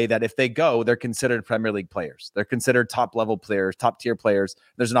in a way that if they go, they're considered Premier League players. They're considered top level players, top tier players.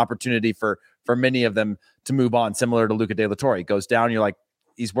 There's an opportunity for many of them to move on, similar to Luca De La Torre. He goes down, you're like,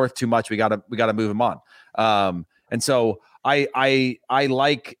 he's worth too much. We got to move him on. And so I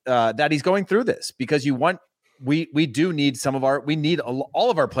like that he's going through this, because you want we do need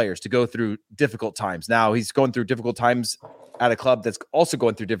all of our players to go through difficult times. Now he's going through difficult times at a club that's also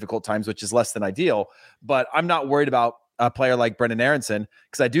going through difficult times, which is less than ideal. But I'm not worried about a player like Brendan Aronson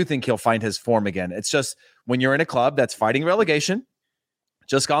because I do think he'll find his form again. It's just when you're in a club that's fighting relegation,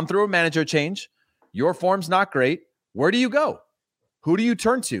 just gone through a manager change, your form's not great. Where do you go? Who do you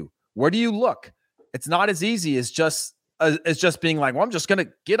turn to? Where do you look? It's not as easy as just being like, well, I'm just going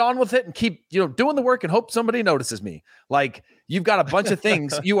to get on with it and keep, doing the work and hope somebody notices me. Like, you've got a bunch of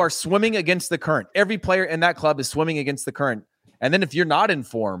things. You are swimming against the current. Every player in that club is swimming against the current. And then if you're not in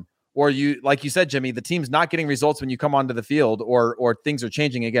form, or you, like you said, Jimmy, the team's not getting results when you come onto the field, or things are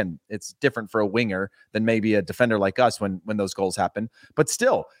changing again. It's different for a winger than maybe a defender like us when those goals happen. But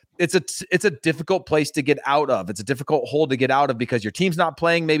still, it's a difficult place to get out of. It's a difficult hole to get out of because your team's not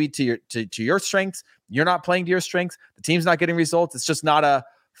playing maybe to your strengths. You're not playing to your strengths. The team's not getting results. It's just not a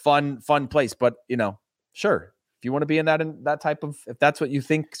fun place. But sure, if you want to be in that type of, if that's what you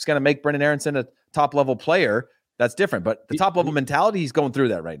think is going to make Brendan Aronson a top level player, that's different. But the top level mentality, he's going through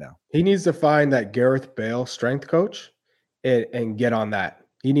that right now. He needs to find that Gareth Bale strength coach and get on that.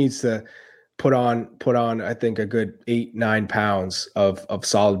 He needs to put on, I think, a good 8-9 pounds of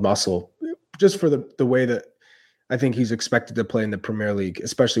solid muscle just for the way that I think he's expected to play in the Premier League,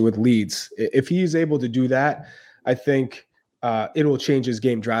 especially with Leeds. If he's able to do that, I think it will change his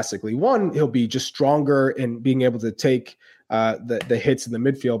game drastically. One, he'll be just stronger in being able to take the hits in the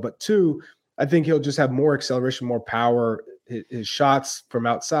midfield. But two, I think he'll just have more acceleration, more power, his shots from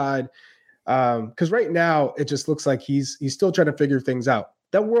outside. Because right now it just looks like he's still trying to figure things out.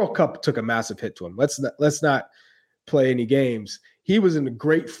 That World Cup took a massive hit to him. Let's not play any games. He was in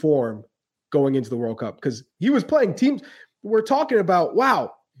great form going into the World Cup because he was playing teams. We're talking about,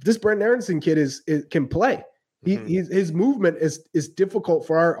 wow, this Brendan Aronson kid can play. His movement is difficult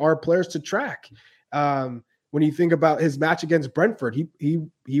for our players to track. When you think about his match against Brentford, he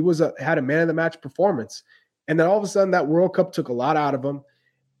had a man of the match performance, and then all of a sudden that World Cup took a lot out of him.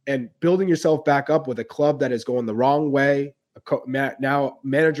 And building yourself back up with a club that is going the wrong way, now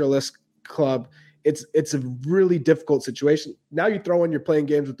managerless club, it's a really difficult situation. Now you throw in you're playing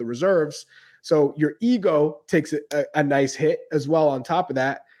games with the reserves, so your ego takes a nice hit as well on top of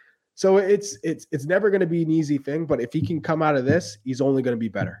that. So it's never going to be an easy thing, but if he can come out of this, he's only going to be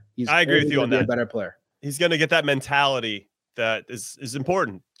better. I agree with you on that. A better player. He's going to get that mentality that is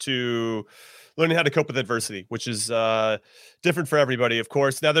important to learning how to cope with adversity, which is different for everybody, of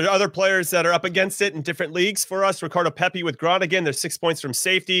course. Now, there are other players that are up against it in different leagues for us. Ricardo Pepi with Groningen, they're 6 points from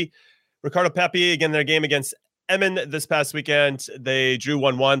safety. Ricardo Pepi, again, their game against Emmen this past weekend, they drew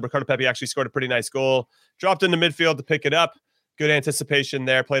 1-1. Ricardo Pepi actually scored a pretty nice goal, dropped into midfield to pick it up. Good anticipation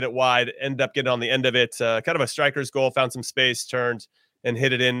there, played it wide, ended up getting on the end of it. Kind of a striker's goal, found some space, turned and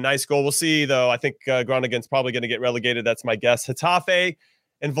hit it in. Nice goal. We'll see, though. I think Groningen's probably going to get relegated. That's my guess. Getafe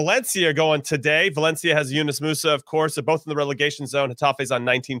and Valencia are going today. Valencia has Yunus Musa, of course. They're both in the relegation zone. Getafe's on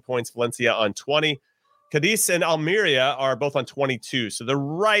 19 points. Valencia on 20. Cadiz and Almeria are both on 22. So they're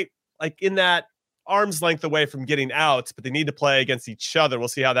right in that arm's length away from getting out, but they need to play against each other. We'll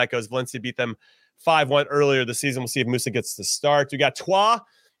see how that goes. Valencia beat them 5-1 earlier this season. We'll see if Musa gets to start. We got Troyes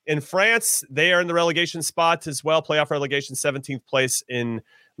in France. They are in the relegation spot as well. Playoff relegation, 17th place in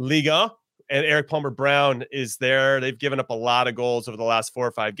Liga. And Eric Palmer-Brown is there. They've given up a lot of goals over the last 4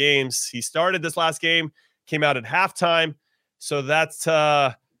 or 5 games. He started this last game, came out at halftime. So that's,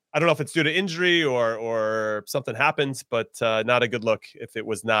 I don't know if it's due to injury or something happens, but not a good look if it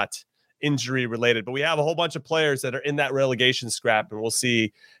was not injury related. But we have a whole bunch of players that are in that relegation scrap, and we'll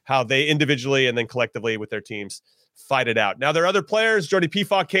see how they individually and then collectively with their teams fight it out. Now, there are other players. Jordy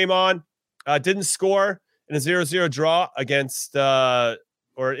Pefok came on, didn't score in a 0-0 draw against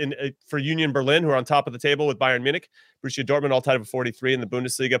for Union Berlin, who are on top of the table with Bayern Munich. Borussia Dortmund all tied up at 43 in the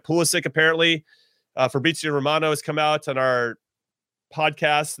Bundesliga. Pulisic, apparently, Fabrizio Romano has come out on our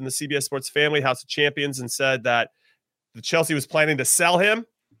podcast in the CBS Sports Family House of Champions and said that the Chelsea was planning to sell him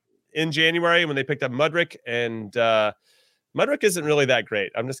in January when they picked up Mudryk, and Mudryk isn't really that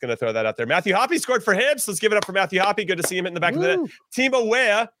great. I'm just going to throw that out there. Matthew Hoppe scored for Hibs. Let's give it up for Matthew Hoppe. Good to see him in the back of the net. Timo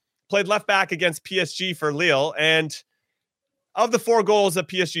Weah played left back against PSG for Lille, and of the 4 goals that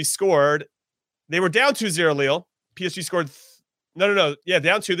PSG scored, they were down 2-0 Lille. PSG scored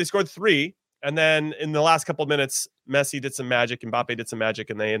down 2. They scored 3. And then in the last couple of minutes, Messi did some magic, Mbappe did some magic,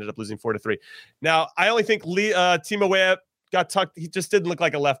 and they ended up losing 4-3. Now, I only think Timo Weah got tucked. He just didn't look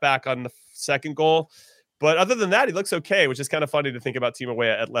like a left back on the second goal. But other than that, he looks okay, which is kind of funny to think about Timo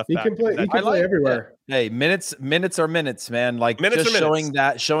Weah at left back. He can play everywhere. Hey, minutes are minutes, man. Like minutes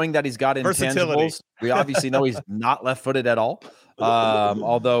just showing that he's got intangibles. We obviously know he's not left-footed at all.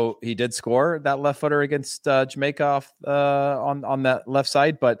 Although he did score that left footer against Jamaica on that left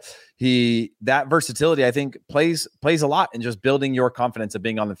side, but that versatility, I think, plays a lot in just building your confidence of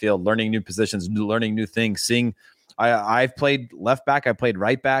being on the field, learning new positions, learning new things. I've played left back, I played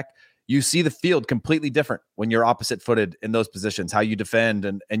right back. You see the field completely different when you're opposite footed in those positions, how you defend,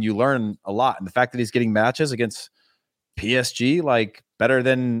 and you learn a lot. And the fact that he's getting matches against PSG, like, better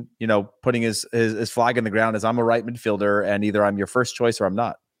than, putting his flag in the ground as I'm a right midfielder and either I'm your first choice or I'm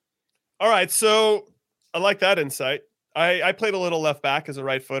not. All right. So I like that insight. I played a little left back as a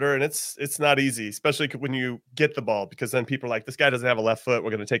right footer, and it's not easy, especially when you get the ball, because then people are like, this guy doesn't have a left foot. We're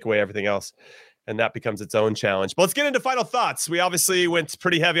going to take away everything else. And that becomes its own challenge. But let's get into final thoughts. We obviously went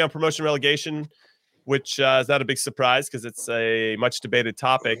pretty heavy on promotion relegation, which is not a big surprise because it's a much debated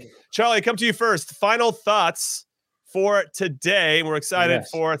topic. Charlie, I come to you first. Final thoughts for today. We're excited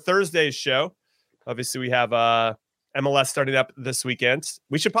for Thursday's show. Obviously, we have MLS starting up this weekend.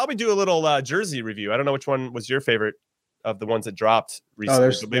 We should probably do a little jersey review. I don't know which one was your favorite of the ones that dropped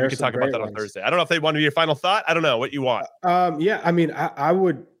recently. But maybe we can talk about that on Thursday. I don't know if they want to be your final thought. I don't know what you want. I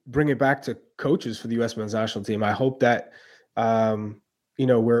would bring it back to coaches for the U.S. men's national team. I hope that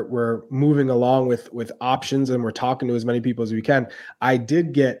we're moving along with options and we're talking to as many people as we can. I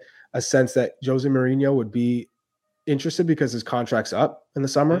did get a sense that Jose Mourinho would be interested because his contract's up in the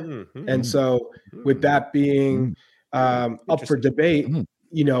summer. Mm-hmm. And so with that being up for debate,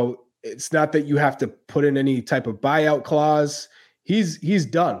 it's not that you have to put in any type of buyout clause. He's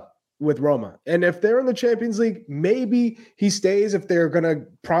done with Roma. And if they're in the Champions League, maybe he stays if they're going to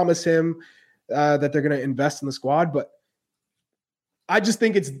promise him that they're going to invest in the squad. But I just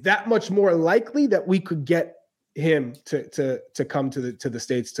think it's that much more likely that we could get him to come to the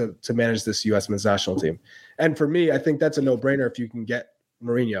States to manage this U.S. men's national team. And for me, I think that's a no-brainer if you can get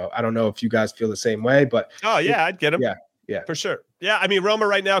Mourinho. I don't know if you guys feel the same way, but I'd get him. Yeah, for sure. Yeah, I mean, Roma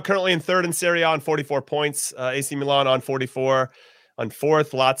right now currently in third in Serie A on 44 points. AC Milan on 44, on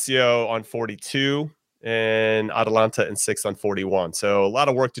fourth. Lazio on 42, and Atalanta in sixth on 41. So a lot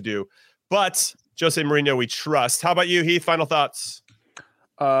of work to do. But Jose Mourinho, we trust. How about you, Heath? Final thoughts?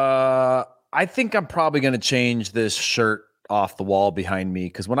 I think I'm probably going to change this shirt off the wall behind me,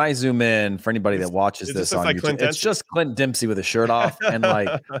 because when I zoom in, for anybody that watches this on YouTube, it's just Clint Dempsey with a shirt off. And like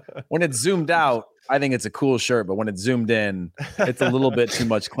when it's zoomed out, I think it's a cool shirt, but when it's zoomed in, it's a little bit too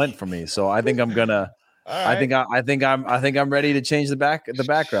much Clint for me. So I think I'm gonna. Right. I think I'm ready to change the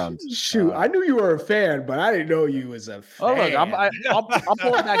background. Shoot, I knew you were a fan, but I didn't know you was a fan. Oh look, I'll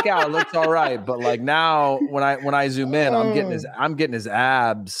pull it back out. It looks all right, but like now when I zoom in, I'm getting his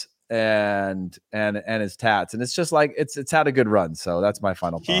abs and his tats, and it's just like it's had a good run. So that's my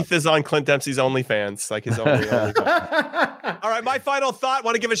final thought. Heath is on Clint Dempsey's OnlyFans, like his only. All right, my final thought.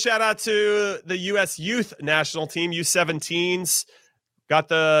 Want to give a shout out to the U.S. Youth National Team, U17s. Got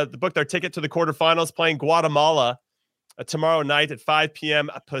the booked their ticket to the quarterfinals, playing Guatemala tomorrow night at 5 p.m.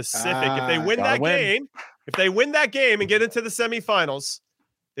 Pacific. If they win that game and get into the semifinals,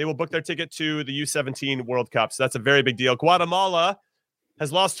 they will book their ticket to the U17 World Cup. So that's a very big deal. Guatemala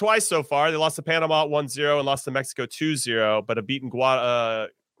has lost twice so far. They lost to Panama 1-0 and lost to Mexico 2-0, but have beaten Curacao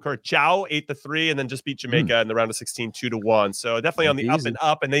 8-3 and then just beat Jamaica in the round of 16 2-1. So definitely on the up and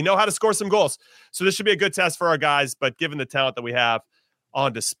up, and they know how to score some goals. So this should be a good test for our guys. But given the talent that we have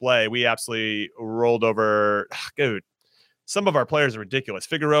on display, we absolutely rolled over. Dude, some of our players are ridiculous.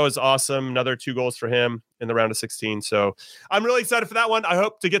 Figueroa is awesome. Another 2 goals for him in the round of 16. So I'm really excited for that one. I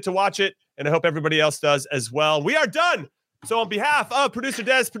hope to get to watch it, and I hope everybody else does as well. We are done. So on behalf of producer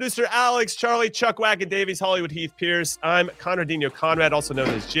Des, producer Alex, Charlie, Chuck Wagon Davies, Hollywood Heath Pierce, I'm Connor Dino Conrad, also known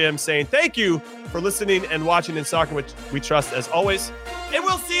as Jim, saying thank you for listening and watching in Soccer, which we trust as always. And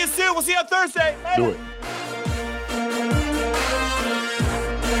we'll see you soon. We'll see you on Thursday. Do it.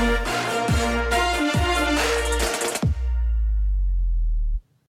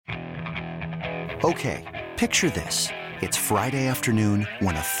 Okay, picture this. It's Friday afternoon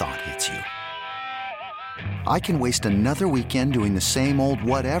when a thought hits you. I can waste another weekend doing the same old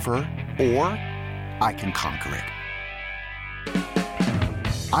whatever, or I can conquer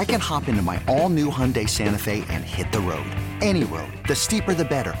it. I can hop into my all-new Hyundai Santa Fe and hit the road. Any road. The steeper, the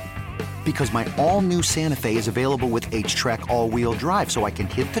better. Because my all-new Santa Fe is available with H-Track all-wheel drive, so I can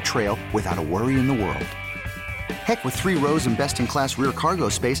hit the trail without a worry in the world. Heck, with 3 rows and best-in-class rear cargo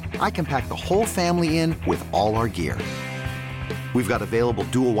space, I can pack the whole family in with all our gear. We've got available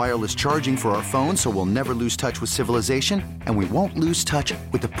dual wireless charging for our phones, so we'll never lose touch with civilization, and we won't lose touch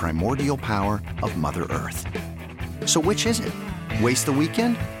with the primordial power of Mother Earth. So which is it? Waste the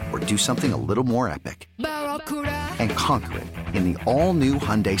weekend or do something a little more epic? And conquer it in the all-new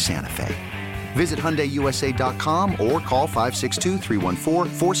Hyundai Santa Fe. Visit HyundaiUSA.com or call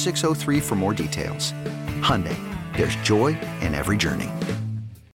 562-314-4603 for more details. Hyundai, there's joy in every journey.